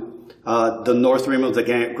to the north rim of the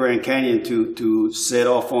Grand Canyon to set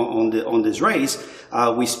off on this race,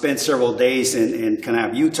 we spent several days in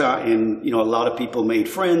Kanab, Utah, and a lot of people made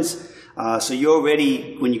friends. So you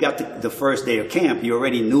already, when you got to the first day of camp, you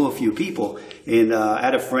already knew a few people. And I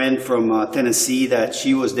had a friend from Tennessee that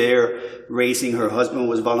she was there racing. Her husband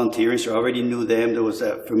was volunteering, so I already knew them. There was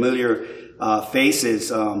familiar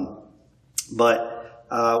faces. But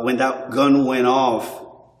when that gun went off,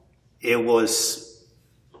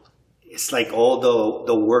 it's like all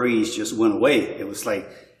the worries just went away. It was like,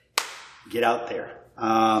 get out there.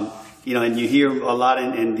 And you hear a lot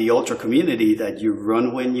in the ultra community that you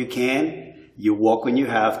run when you can, you walk when you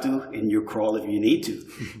have to, and you crawl if you need to.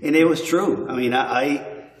 And it was true. I mean,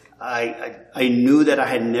 I knew that I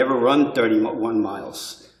had never run 31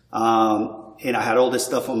 miles. And I had all this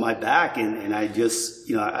stuff on my back, and I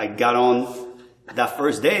just, I got on that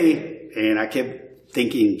first day, and I kept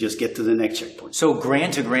thinking, just get to the next checkpoint. So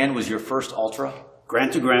Grand to Grand was your first ultra?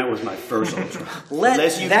 Grand to Grand was my first ultra. Let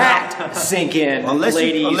that sink in,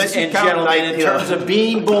 ladies and gentlemen, in terms of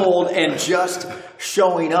being bold and just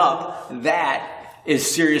showing up. That is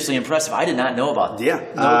seriously impressive. I did not know about that.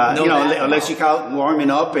 Yeah. Unless you count warming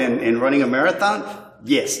up and running a marathon,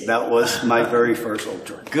 yes, that was my very first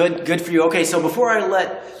ultra. Good for you. Okay, so before I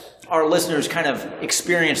let our listeners kind of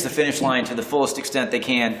experience the finish line to the fullest extent they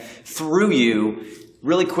can through you,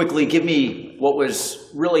 really quickly, give me what was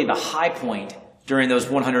really the high point during those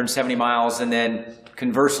 170 miles, and then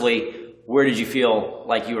conversely, where did you feel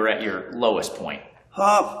like you were at your lowest point?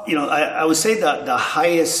 I would say that the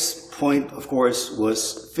highest point, of course,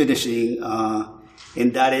 was finishing,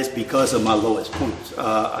 and that is because of my lowest point.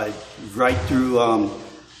 Right through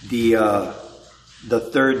the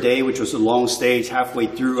third day, which was a long stage, halfway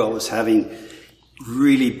through, I was having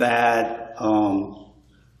really bad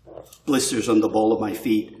blisters on the ball of my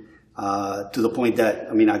feet. To the point that,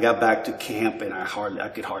 I got back to camp and I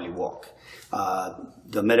could hardly walk.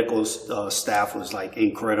 The medical staff was like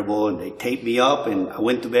incredible, and they taped me up, and I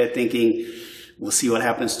went to bed thinking, we'll see what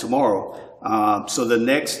happens tomorrow. So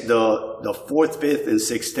the fourth, fifth, and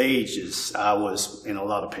sixth stages, I was in a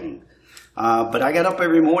lot of pain. But I got up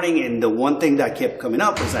every morning, and the one thing that kept coming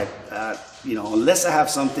up was that, unless I have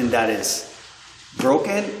something that is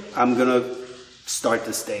broken, I'm going to start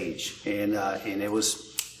the stage. And it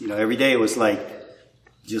was, every day it was like,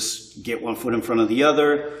 just get one foot in front of the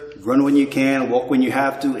other, run when you can, walk when you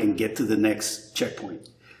have to, and get to the next checkpoint.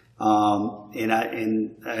 And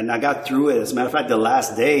I got through it. As a matter of fact, the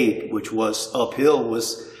last day, which was uphill,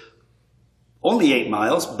 was only 8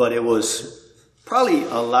 miles, but it was probably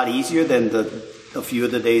a lot easier than a few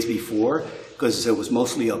of the days before, because it was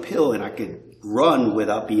mostly uphill and I could run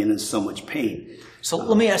without being in so much pain. So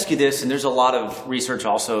let me ask you this, and there's a lot of research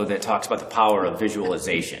also that talks about the power of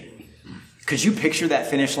visualization. Could you picture that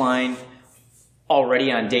finish line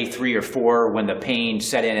already on day 3 or 4 when the pain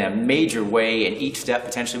set in a major way and each step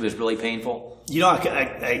potentially was really painful?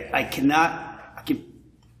 I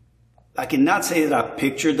cannot say that I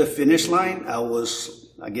pictured the finish line. I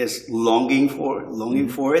was, I guess, longing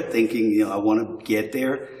for it, thinking, I want to get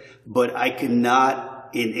there. But I could not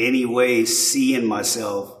in any way see in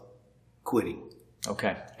myself quitting.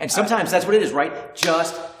 Okay. And sometimes that's what it is, right?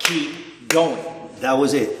 Just keep going. That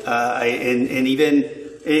was it.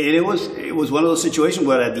 It was one of those situations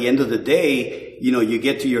where at the end of the day, you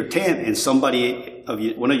get to your tent and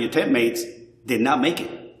one of your tent mates did not make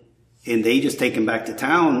it. And they just take him back to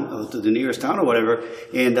town, to the nearest town or whatever.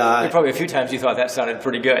 And probably a few times you thought that sounded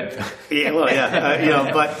pretty good. Yeah, well,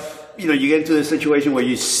 yeah. But you get into a situation where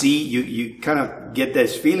you see, you kind of get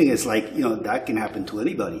this feeling. It's like, that can happen to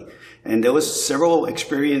anybody. And there was several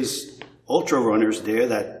experienced ultra runners there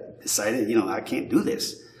that decided, I can't do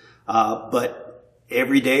this. But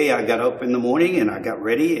every day I got up in the morning and I got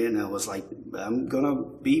ready and I was like, I'm going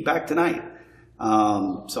to be back tonight.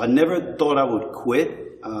 So I never thought I would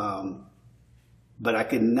quit. But I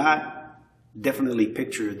could not definitely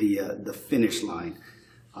picture the finish line.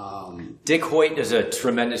 Dick Hoyt does a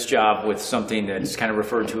tremendous job with something that's kind of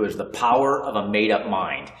referred to as the power of a made-up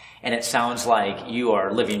mind. And it sounds like you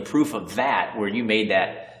are living proof of that, where you made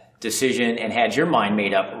that decision and had your mind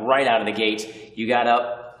made up right out of the gate. You got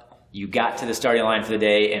up, you got to the starting line for the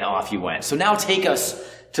day, and off you went. So now take us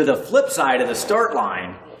to the flip side of the start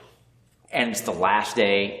line, and it's the last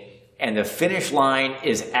day, and the finish line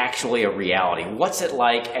is actually a reality. What's it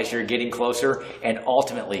like as you're getting closer and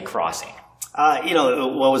ultimately crossing?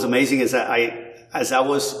 What was amazing is that as I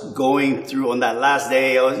was going through on that last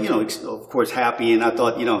day, I was, of course, happy, and I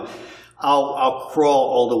thought, I'll crawl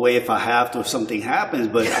all the way if I have to, if something happens.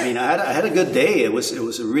 But I had a good day. It was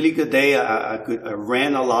a really good day. I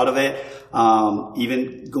ran a lot of it,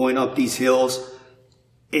 even going up these hills,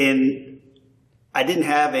 and I didn't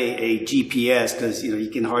have a GPS because, you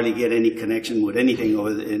can hardly get any connection with anything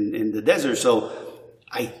over in the desert. So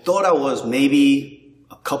I thought I was maybe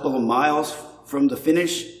a couple of miles from the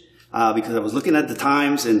finish because I was looking at the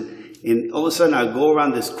times, and all of a sudden I go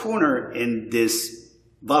around this corner and this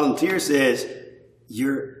volunteer says,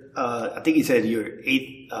 I think he said you're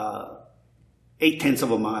 8/10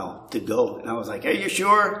 of a mile to go. And I was like, are you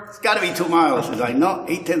sure? It's got to be 2 miles. He's like, no,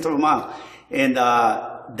 8/10 of a mile. And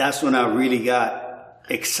that's when I really got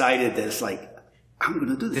excited that it's like, I'm going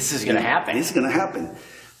to do this. This is going to happen. This is going to happen.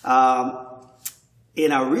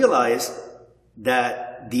 And I realized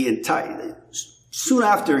that soon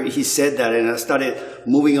after he said that and I started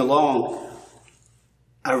moving along,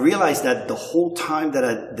 I realized that the whole time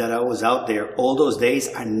that I was out there, all those days,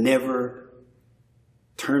 I never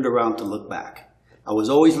turned around to look back. I was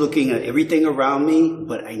always looking at everything around me,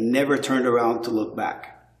 but I never turned around to look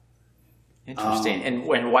back. Interesting.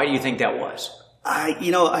 And why do you think that was?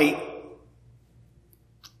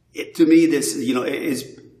 To me, this,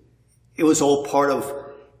 it was all part of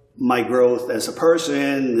my growth as a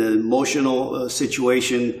person, the emotional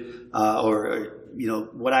situation, or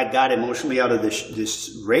what I got emotionally out of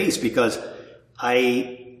this race, because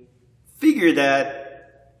I figured that,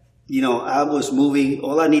 I was moving,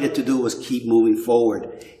 all I needed to do was keep moving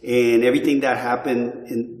forward. And everything that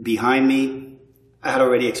happened behind me, I had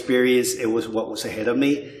already experienced. It was what was ahead of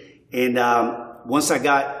me. And once I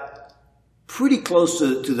got pretty close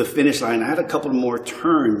to the finish line, I had a couple more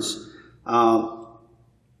turns. I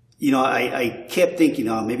kept thinking,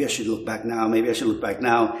 maybe I should look back now. Maybe I should look back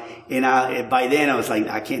now. And by then I was like,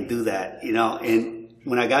 I can't do that, And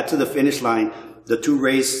when I got to the finish line, the two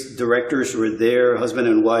race directors were there, husband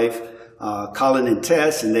and wife, Colin and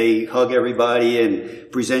Tess, and they hug everybody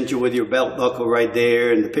and present you with your belt buckle right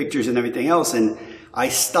there and the pictures and everything else. And I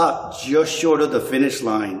stopped just short of the finish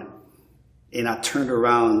line, and I turned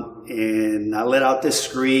around and I let out this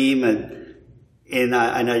scream, and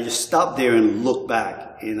I just stopped there and looked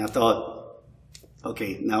back, and I thought,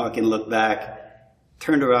 okay, now I can look back.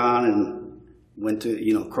 Turned around and went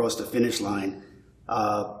to, crossed the finish line.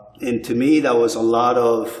 And to me, that was a lot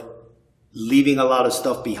of leaving a lot of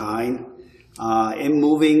stuff behind and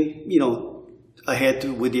moving, ahead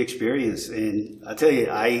with the experience. And I tell you,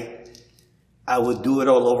 I would do it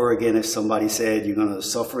all over again if somebody said, you're going to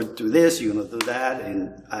suffer through this, you're going to do that,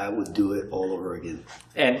 and I would do it all over again.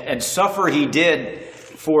 And suffer he did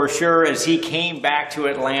for sure. As he came back to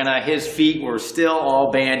Atlanta, his feet were still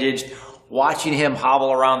all bandaged. Watching him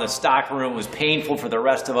hobble around the stock room was painful for the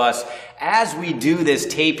rest of us. As we do this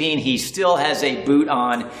taping, he still has a boot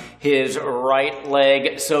on his right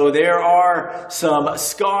leg. So there are some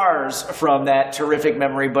scars from that terrific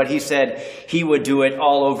memory, but he said he would do it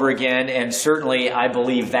all over again. And certainly I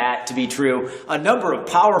believe that to be true. A number of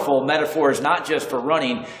powerful metaphors, not just for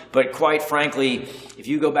running, but quite frankly, if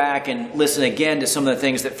you go back and listen again to some of the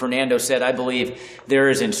things that Fernando said, I believe there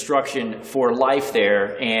is instruction for life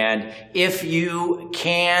there. And if you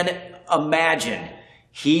can imagine,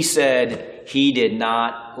 he said he did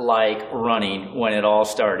not like running when it all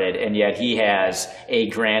started, and yet he has a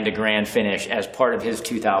grand-to-grand finish as part of his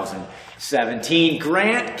 2017.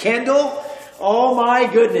 Grant Kendall, oh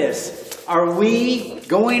my goodness. Are we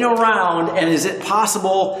going around, and is it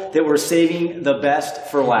possible that we're saving the best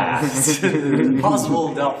for last?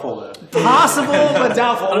 Possible, doubtful, though. Possible, but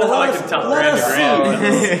doubtful. I don't know if I can top grand to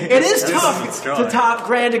grand. It is tough to top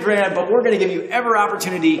grand to grand, but we're going to give you every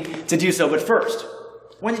opportunity to do so. But first,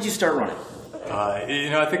 when did you start running?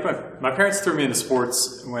 I think my parents threw me into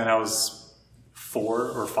sports when I was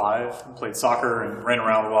 4 or 5. I played soccer and ran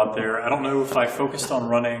around a lot there. I don't know if I focused on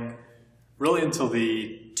running really until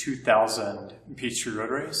the 2000 Peachtree Road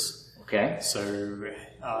Race. Okay. So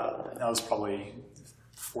I was probably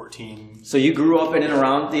 14. So you grew up in and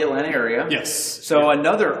around the Atlanta area? Yes. So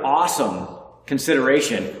another awesome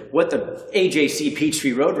consideration, what the AJC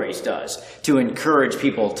Peachtree Road Race does to encourage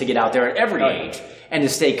people to get out there at every age and to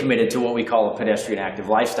stay committed to what we call a pedestrian active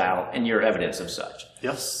lifestyle, and you're evidence of such.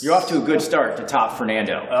 Yes. You're off to a good start to top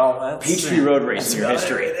Fernando. Well, Peachtree Road Race in your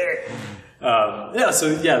history.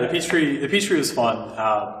 The Peachtree was fun,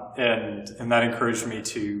 and that encouraged me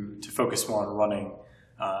to focus more on running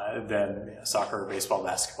than soccer, baseball,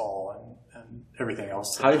 basketball, and everything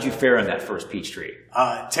else. How did you fare in that first Peachtree?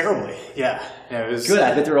 Terribly, yeah. It was good.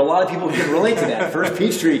 I bet there are a lot of people who can relate to that. First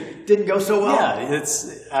Peachtree didn't go so well.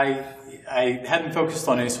 Yeah, I hadn't focused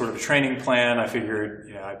on any sort of a training plan. I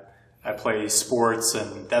figured, I play sports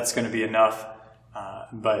and that's going to be enough.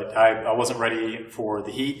 But I wasn't ready for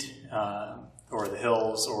the heat, or the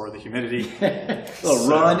hills, or the humidity.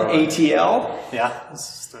 Run ATL? Yeah, let's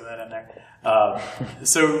just throw that in there.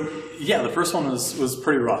 The first one was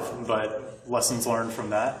pretty rough, but lessons learned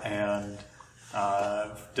from that, and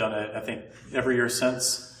I've done it, I think, every year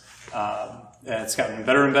since. And it's gotten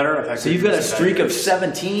better and better. So you've got a streak of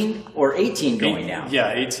 17 or 18 going now?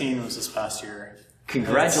 Yeah, 18 was this past year.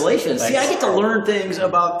 Congratulations. See, I get to learn things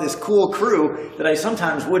about this cool crew that I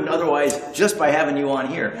sometimes wouldn't otherwise just by having you on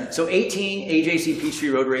here. So 18 AJC Peachtree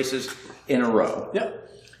Road Races in a row. Yep.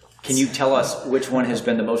 Can you tell us which one has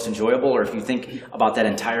been the most enjoyable, or if you think about that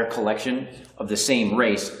entire collection of the same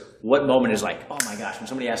race, what moment is like, oh my gosh, when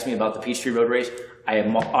somebody asks me about the Peachtree Road Race, I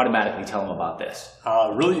automatically tell them about this?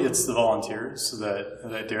 Really, it's the volunteers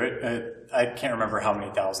that do it. I can't remember how many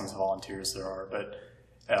thousands of volunteers there are, but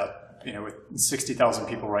with 60,000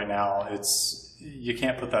 people right now, you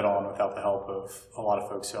can't put that on without the help of a lot of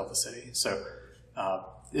folks throughout the city. So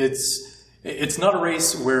it's not a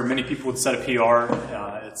race where many people would set a PR.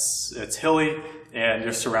 It's hilly, and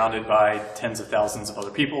you're surrounded by tens of thousands of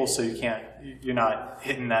other people, so you're not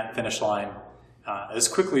hitting that finish line as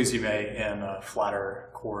quickly as you may in a flatter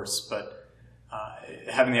course. But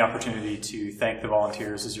having the opportunity to thank the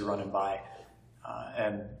volunteers as you're running by,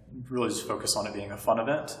 and really just focus on it being a fun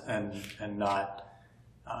event, and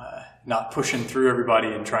not pushing through everybody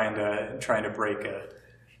and trying to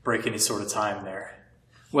break any sort of time there.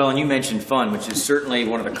 Well, and you mentioned fun, which is certainly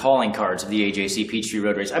one of the calling cards of the AJC Peachtree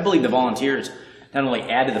Road Race. I believe the volunteers not only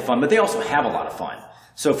add to the fun, but they also have a lot of fun.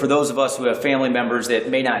 So for those of us who have family members that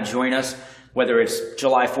may not join us, whether it's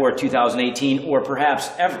July 4th, 2018, or perhaps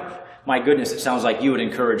ever, my goodness, it sounds like you would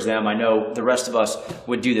encourage them. I know the rest of us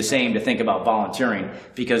would do the same, to think about volunteering,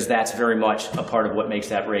 because that's very much a part of what makes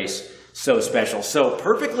that race so special. So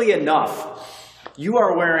perfectly enough, you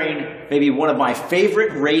are wearing maybe one of my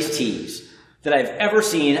favorite race tees that I've ever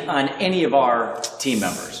seen on any of our team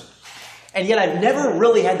members. And yet I've never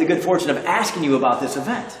really had the good fortune of asking you about this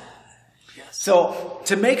event. Yes. So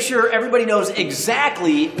to make sure everybody knows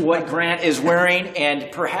exactly what Grant is wearing,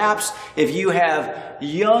 and perhaps if you have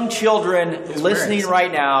young children listening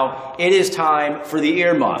right now, it is time for the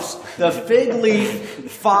earmuffs. The Fig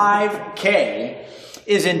Leaf 5K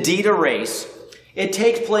is indeed a race. It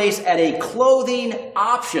takes place at a clothing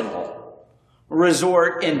optional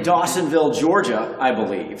resort in Dawsonville, Georgia, I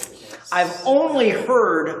believe. I've only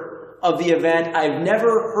heard of the event. I've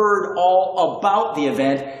never heard all about the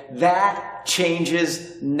event. That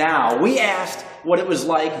changes now. We asked what it was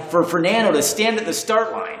like for Fernando to stand at the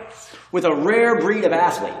start line with a rare breed of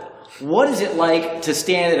athlete. What is it like to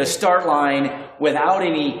stand at a start line without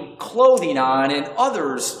any clothing on, and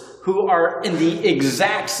others who are in the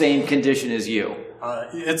exact same condition as you?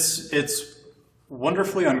 It's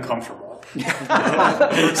wonderfully uncomfortable.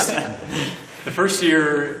 The first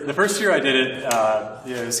year I did it,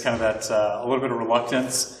 it was kind of that a little bit of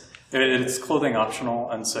reluctance. It's clothing optional,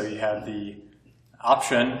 and so you have the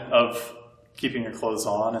option of keeping your clothes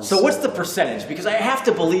on. And so what's the percentage? Because I have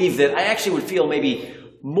to believe that I actually would feel maybe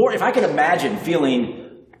more, if I could imagine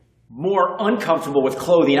feeling more uncomfortable with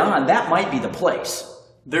clothing on, that might be the place.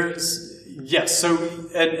 Yes, so,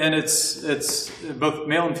 and it's both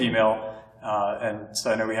male and female, and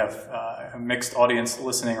so I know we have a mixed audience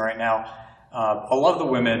listening right now. A lot of the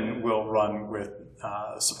women will run with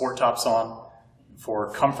support tops on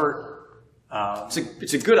for comfort.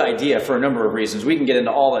 It's a good idea for a number of reasons. We can get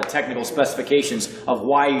into all the technical specifications of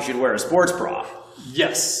why you should wear a sports bra.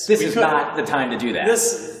 Yes. This is not the time to do that.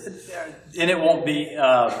 And it won't be,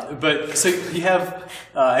 but so you have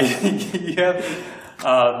a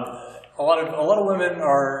lot of women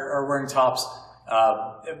are wearing tops,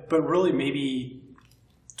 but really maybe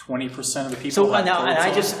 20% of the people. So now,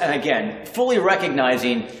 and again, fully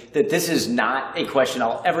recognizing that this is not a question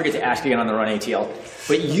I'll ever get to ask again on the Run ATL,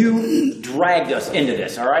 but you dragged us into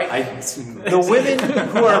this, all right? The women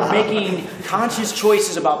who are making conscious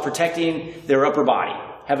choices about protecting their upper body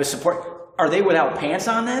have a support. Are they without pants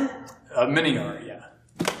on then? Many are, yeah.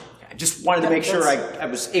 I just wanted to make sure I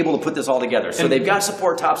was able to put this all together. So they've got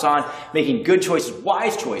support tops on, making good choices,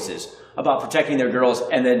 wise choices about protecting their girls,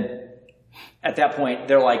 and then at that point,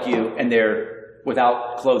 they're like you, and they're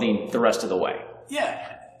without clothing the rest of the way. Yeah.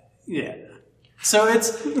 So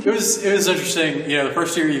it was interesting. You know, the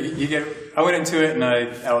first year I went into it and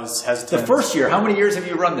I was hesitant. The first year, how many years have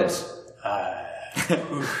you run this? So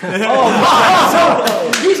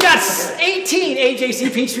he's got 18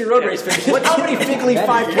 AJC Peachtree Road Race finishes. How many Fig Leaf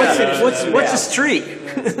 5K? What's the streak?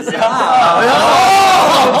 D2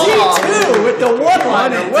 with the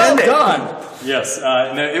one-liner. Well done. Yes,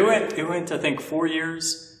 no, it went I think 4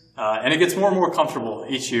 years, and it gets more and more comfortable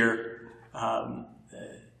each year.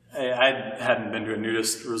 I hadn't been to a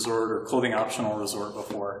nudist resort or clothing optional resort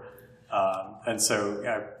before, and so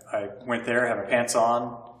I went there, had my pants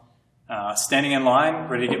on, standing in line,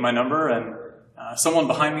 ready to get my number, and someone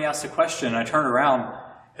behind me asked a question, and I turned around,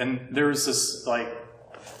 and there was this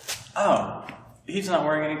oh, he's not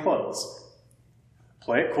wearing any clothes.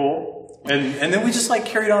 Play it cool, and then we just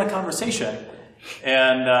carried on a conversation.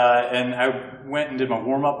 And I went and did my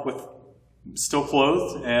warm up with still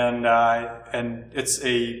clothed, and it's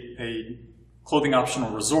a clothing optional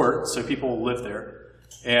resort, so people live there.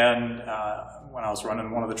 And when I was running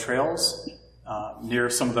one of the trails near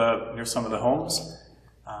some of the homes,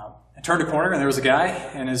 I turned a corner and there was a guy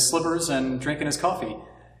in his slippers and drinking his coffee,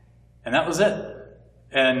 and that was it.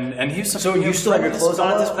 And he was so you still have your clothes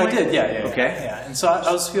on at this point? I did, yeah. Okay. Yeah, and so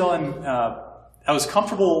I was feeling. I was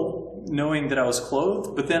comfortable knowing that I was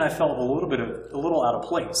clothed, but then I felt a little out of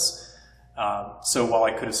place. So while I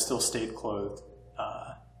could have still stayed clothed,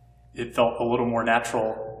 it felt a little more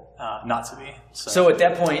natural not to be. So at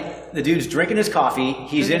that point, the dude's drinking his coffee.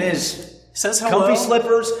 He's in his comfy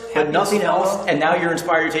slippers, but nothing else. And now you're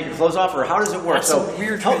inspired to take your clothes off, or how does it work? That's a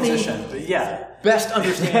weird transition, but yeah. Best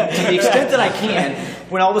understand to the extent that I can,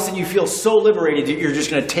 when all of a sudden you feel so liberated that you're just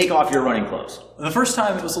going to take off your running clothes. The first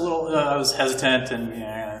time it was a little, I was hesitant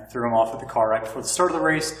and threw them off at the car right before the start of the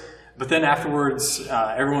race. But then afterwards,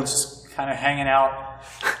 everyone's just kind of hanging out.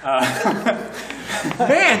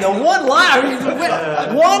 Man, the one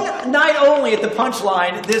night only at the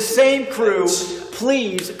Punchline, this same crew,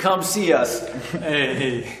 please come see us.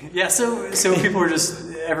 Hey. Yeah, so people were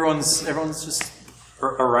everyone's just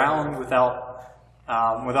around without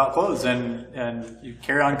clothes, and you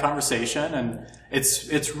carry on conversation, and it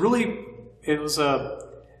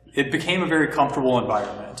became a very comfortable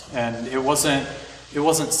environment, and it wasn't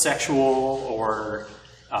sexual or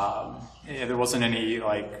there wasn't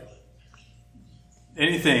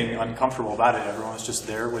anything uncomfortable about it. Everyone was just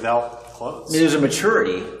there without clothes. There's a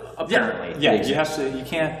maturity, apparently. Yeah, you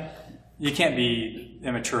you can't be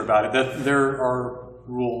immature about it. There are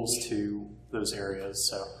rules to those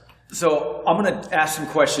areas. So I'm going to ask some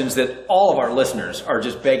questions that all of our listeners are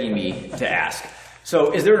just begging me to ask.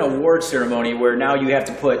 So is there an award ceremony where now you have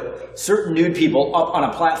to put certain nude people up on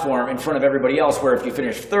a platform in front of everybody else, where if you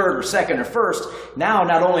finish third or second or first, now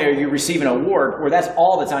not only are you receiving an award where that's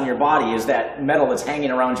all that's on your body is that medal that's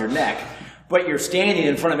hanging around your neck, but you're standing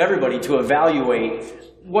in front of everybody to evaluate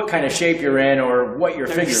what kind of shape you're in or what your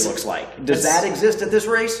figure looks like. Does that exist at this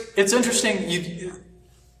race? It's interesting.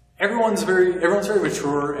 Everyone's very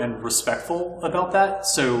mature and respectful about that.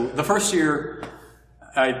 So the first year,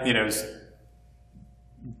 I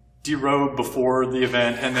derobe before the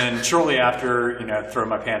event, and then shortly after, throw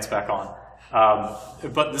my pants back on.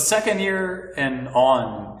 But the second year and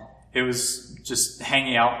on, it was just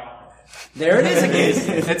hanging out. There it is again.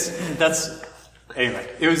 Anyway.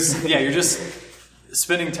 It was you're just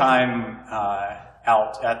spending time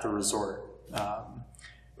out at the resort.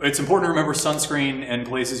 It's important to remember sunscreen in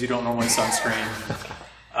places you don't normally sunscreen.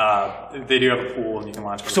 They do have a pool, and you can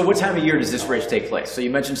launch. So what time of year does this race take place? So you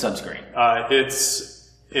mentioned sunscreen. It's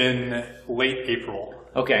in late April.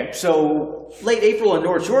 Okay, so late April in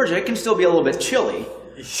North Georgia, it can still be a little bit chilly.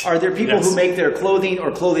 Are there people who make their clothing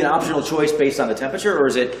or clothing optional choice based on the temperature, or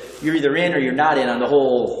is it you're either in or you're not in on the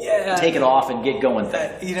whole take it off and get going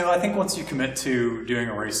thing? I think once you commit to doing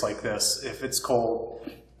a race like this, if it's cold,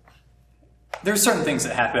 there's certain things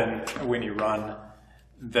that happen when you run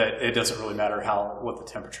that it doesn't really matter what the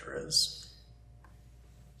temperature is.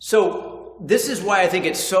 So this is why I think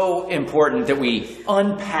it's so important that we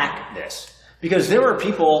unpack this. Because there are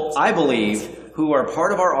people, I believe, who are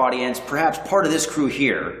part of our audience, perhaps part of this crew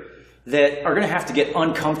here, that are going to have to get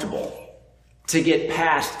uncomfortable to get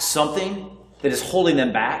past something that is holding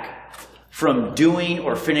them back from doing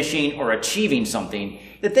or finishing or achieving something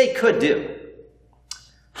that they could do.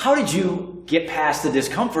 How did you get past the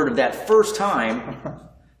discomfort of that first time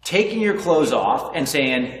taking your clothes off and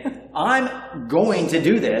saying, I'm going to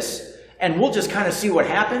do this, and we'll just kind of see what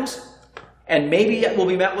happens, and maybe it will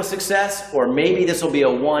be met with success, or maybe this will be a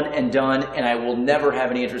one and done, and I will never have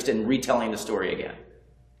any interest in retelling the story again?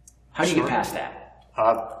 How do you get past that?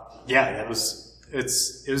 It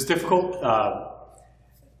was difficult.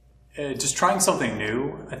 Just trying something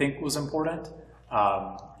new, I think, was important.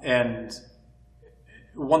 And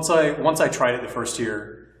once I tried it the first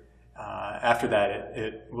year, after that,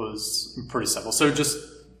 it was pretty simple. So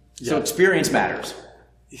So experience matters.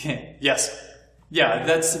 Yes. Yeah,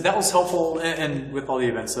 that was helpful, and with all the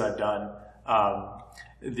events that I've done,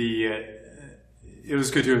 it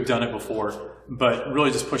was good to have done it before, but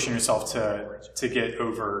really just pushing yourself to get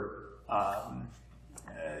over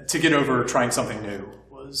trying something new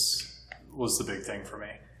was the big thing for me.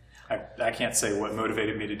 I can't say what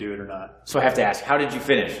motivated me to do it or not. So I have to ask, how did you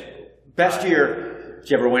finish? Best year, did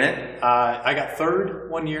you ever win it? I got third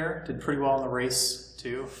one year, did pretty well in the race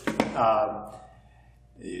too.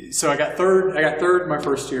 So I got third my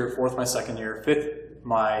first year, fourth my second year, fifth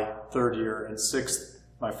my third year, and sixth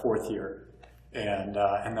my fourth year, and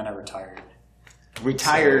then I retired.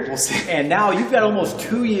 Retired, so we'll see. And now you've got almost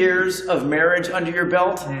 2 years of marriage under your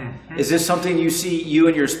belt. Mm-hmm. Is this something you see you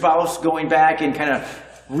and your spouse going back and kind of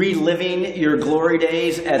reliving your glory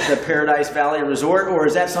days at the Paradise Valley Resort, or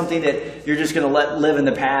is that something that you're just going to let live in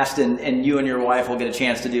the past, and you and your wife will get a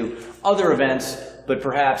chance to do other events, but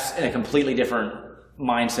perhaps in a completely different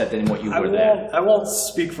mindset than what you were then? I won't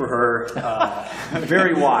speak for her.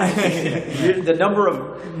 Very wise. The number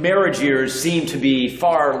of marriage years seem to be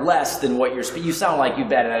far less than what you sound like you've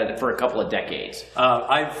been at it for a couple of decades.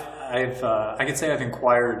 I can say I've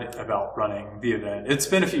inquired about running the event. It's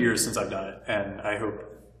been a few years since I've done it, and I hope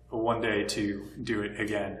one day to do it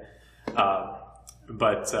again.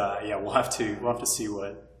 We'll have to see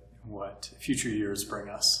what future years bring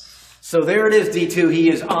us. So there it is, D2. He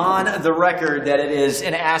is on the record that it is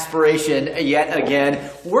an aspiration yet again.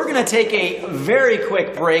 We're going to take a very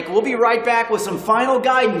quick break. We'll be right back with some final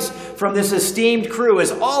guidance from this esteemed crew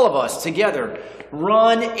as all of us together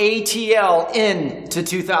run ATL into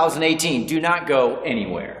 2018. Do not go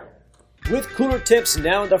anywhere. With cooler temps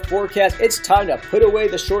now in the forecast, it's time to put away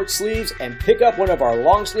the short sleeves and pick up one of our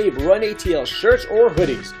long sleeve Run ATL shirts or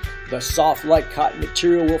hoodies. The soft, light cotton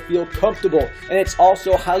material will feel comfortable, and it's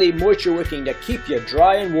also highly moisture wicking to keep you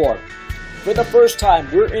dry and warm. For the first time,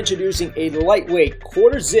 we're introducing a lightweight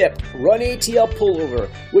quarter zip Run ATL pullover,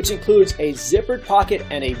 which includes a zippered pocket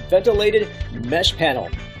and a ventilated mesh panel.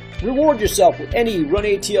 Reward yourself with any Run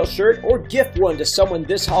ATL shirt or gift one to someone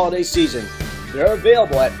this holiday season. They're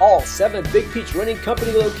available at all 7 Big Peach Running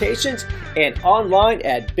Company locations and online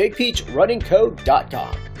at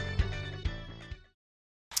bigpeachrunningco.com.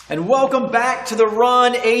 And welcome back to the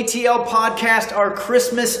RUNATL Podcast, our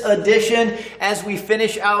Christmas edition. As we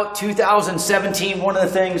finish out 2017, one of the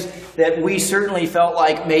things that we certainly felt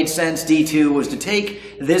like made sense, D2, was to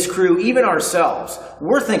take this crew, even ourselves.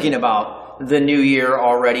 We're thinking about the new year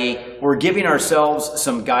already. We're giving ourselves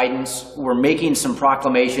some guidance. We're making some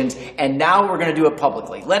proclamations. And now we're going to do it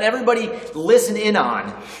publicly. Let everybody listen in on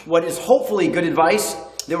what is hopefully good advice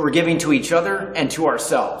that we're giving to each other and to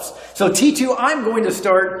ourselves. So T2, I'm going to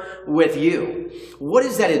start with you. What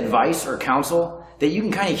is that advice or counsel that you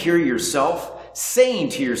can kind of hear yourself saying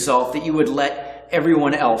to yourself that you would let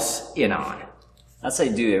everyone else in on? I'd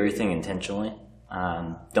say do everything intentionally.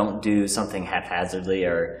 Don't do something haphazardly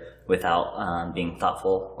or without being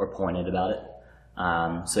thoughtful or pointed about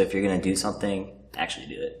it. So if you're going to do something, actually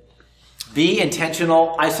do it. Be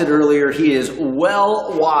intentional. I said earlier, he is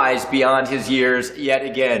well wise beyond his years. Yet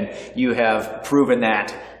again, you have proven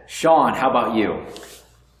that. Sean, how about you?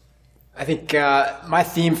 I think my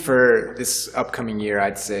theme for this upcoming year,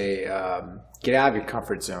 I'd say, get out of your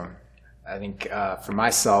comfort zone. I think for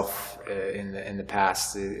myself in the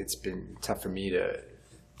past, it's been tough for me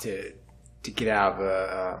to get out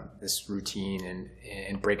of this routine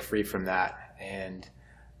and break free from that.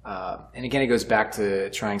 And again, it goes back to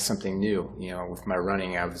trying something new. You know, with my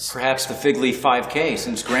running, I was perhaps the Fig Leaf 5K,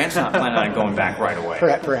 since Grant's not planning on going back right away.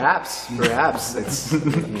 Perhaps it's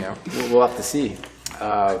we'll have to see.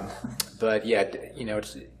 But yeah,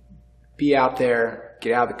 be out there,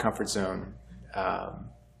 get out of the comfort zone,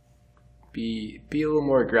 be a little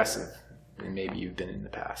more aggressive than maybe you've been in the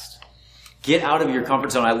past. Get out of your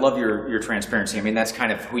comfort zone. I love your transparency. I mean, that's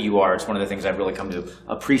kind of who you are. It's one of the things I've really come to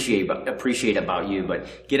appreciate about you.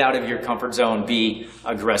 But get out of your comfort zone. Be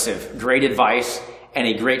aggressive. Great advice and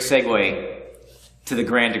a great segue to the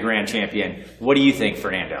Grand to Grand champion. What do you think,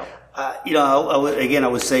 Fernando? I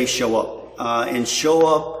would say show up. And show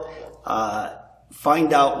up,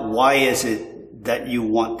 find out why is it that you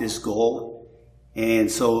want this goal. And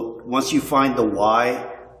so once you find the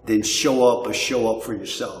why, then show up for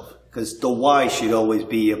yourself. Because the why should always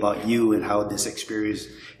be about you and how this experience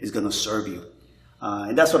is going to serve you.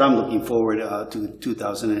 And that's what I'm looking forward to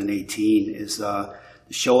 2018 is to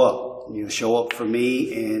show up. Show up for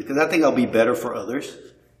me, and because I think I'll be better for others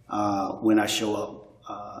when I show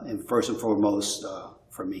up, and first and foremost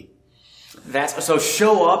for me. So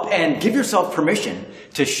show up and give yourself permission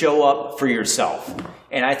to show up for yourself.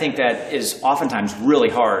 And I think that is oftentimes really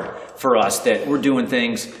hard for us, that we're doing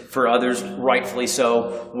things for others, rightfully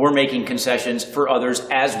so. We're making concessions for others,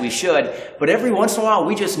 as we should. But every once in a while,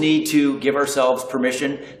 we just need to give ourselves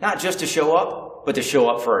permission, not just to show up, but to show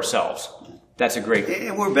up for ourselves. That's a great...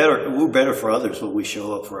 And we're better for others when we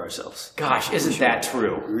show up for ourselves. Gosh, isn't that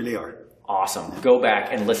true? We really are. Awesome. Go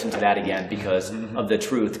back and listen to that again because of the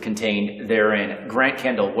truth contained therein. Grant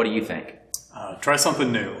Kendall, what do you think? Try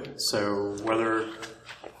something new. So whether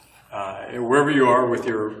wherever you are with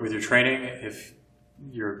your training, if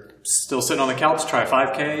you're still sitting on the couch, try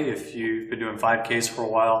 5K. If you've been doing 5Ks for a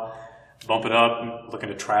while, bump it up. Look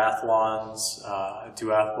into triathlons,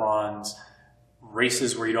 duathlons,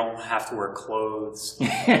 races where you don't have to wear clothes.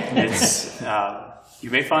 It's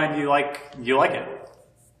you may find you like it.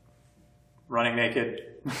 Running naked,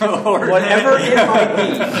 or whatever it might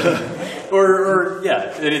be, or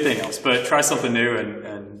anything else. But try something new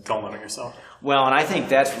and don't limit yourself. Well, and I think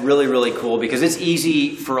that's really, really cool because it's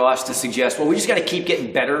easy for us to suggest, well, we just got to keep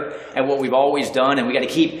getting better at what we've always done, and we got to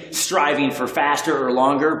keep striving for faster or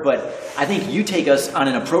longer. But I think you take us on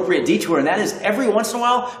an appropriate detour, and that is every once in a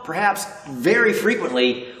while, perhaps very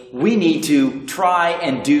frequently, we need to try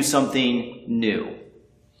and do something new.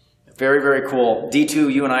 Very, very cool.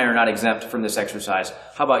 D2, you and I are not exempt from this exercise.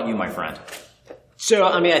 How about you, my friend? So,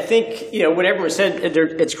 I mean, I think, what everyone said,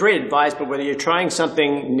 it's great advice, but whether you're trying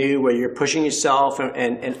something new, whether you're pushing yourself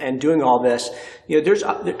and doing all this,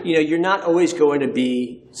 you're not always going to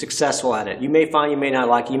be successful at it. You may find you may not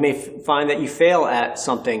like it. You may find that you fail at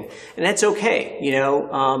something, and that's okay.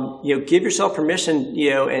 Give yourself permission,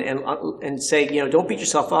 and say, don't beat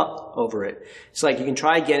yourself up over it. It's like you can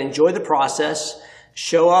try again, enjoy the process.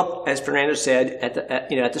 Show up, as Fernando said, at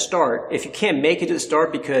the start. If you can't make it to the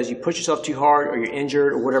start because you push yourself too hard or you're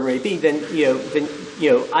injured or whatever it may be, then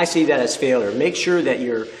I see that as failure. Make sure that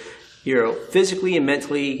you're physically and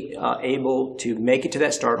mentally able to make it to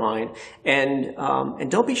that start line, and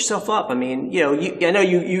don't beat yourself up. I mean, I know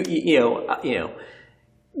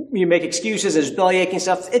you make excuses, there's bellyache and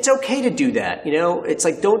stuff. It's okay to do that. It's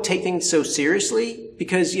like, don't take things so seriously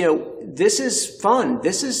because, this is fun.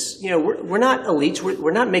 This is, we're not elites.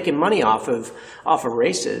 We're not making money off of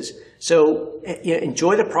races. So,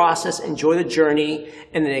 enjoy the process, enjoy the journey,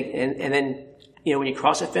 and then when you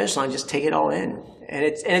cross the finish line, just take it all in. And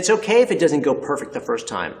it's okay if it doesn't go perfect the first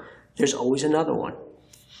time. There's always another one.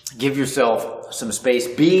 Give yourself some space.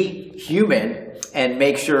 Be human. And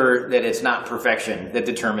make sure that it's not perfection that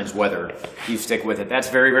determines whether you stick with it. That's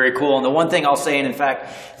very, very cool. And the one thing I'll say, and in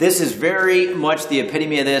fact, this is very much the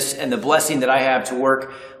epitome of this and the blessing that I have to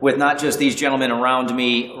work with not just these gentlemen around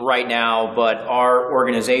me right now, but our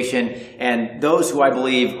organization and those who I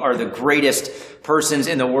believe are the greatest persons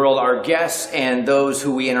in the world, our guests and those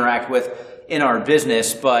who we interact with in our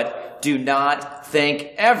business. But do not think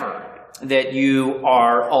ever that you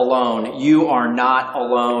are alone. You are not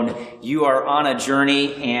alone. You are on a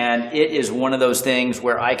journey, and it is one of those things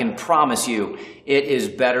where I can promise you it is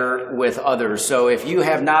better with others. So if you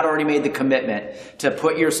have not already made the commitment to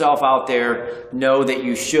put yourself out there, know that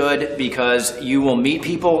you should, because you will meet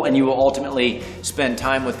people and you will ultimately spend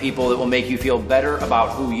time with people that will make you feel better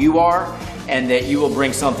about who you are, and that you will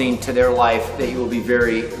bring something to their life that you will be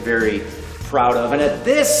very, very proud of. And at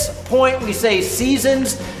this point, we say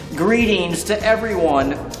seasons greetings to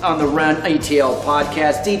everyone on the RUNATL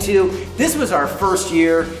Podcast. D2, this was our first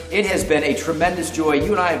year. It has been a tremendous joy.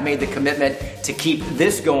 You and I have made the commitment to keep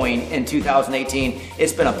this going in 2018.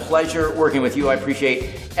 It's been a pleasure working with you. I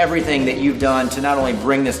appreciate everything that you've done to not only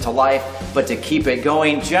bring this to life, but to keep it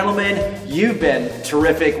going. Gentlemen, you've been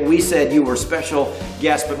terrific. We said you were special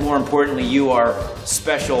guests, but more importantly, you are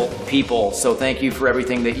special people. So thank you for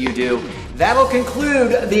everything that you do. That'll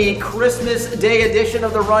conclude the Christmas Day edition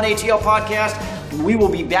of the RUNATL Podcast. We will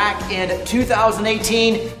be back in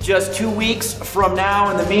 2018, just 2 weeks from now.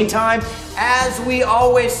 In the meantime, as we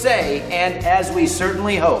always say, and as we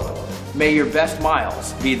certainly hope, may your best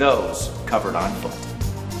miles be those covered on foot.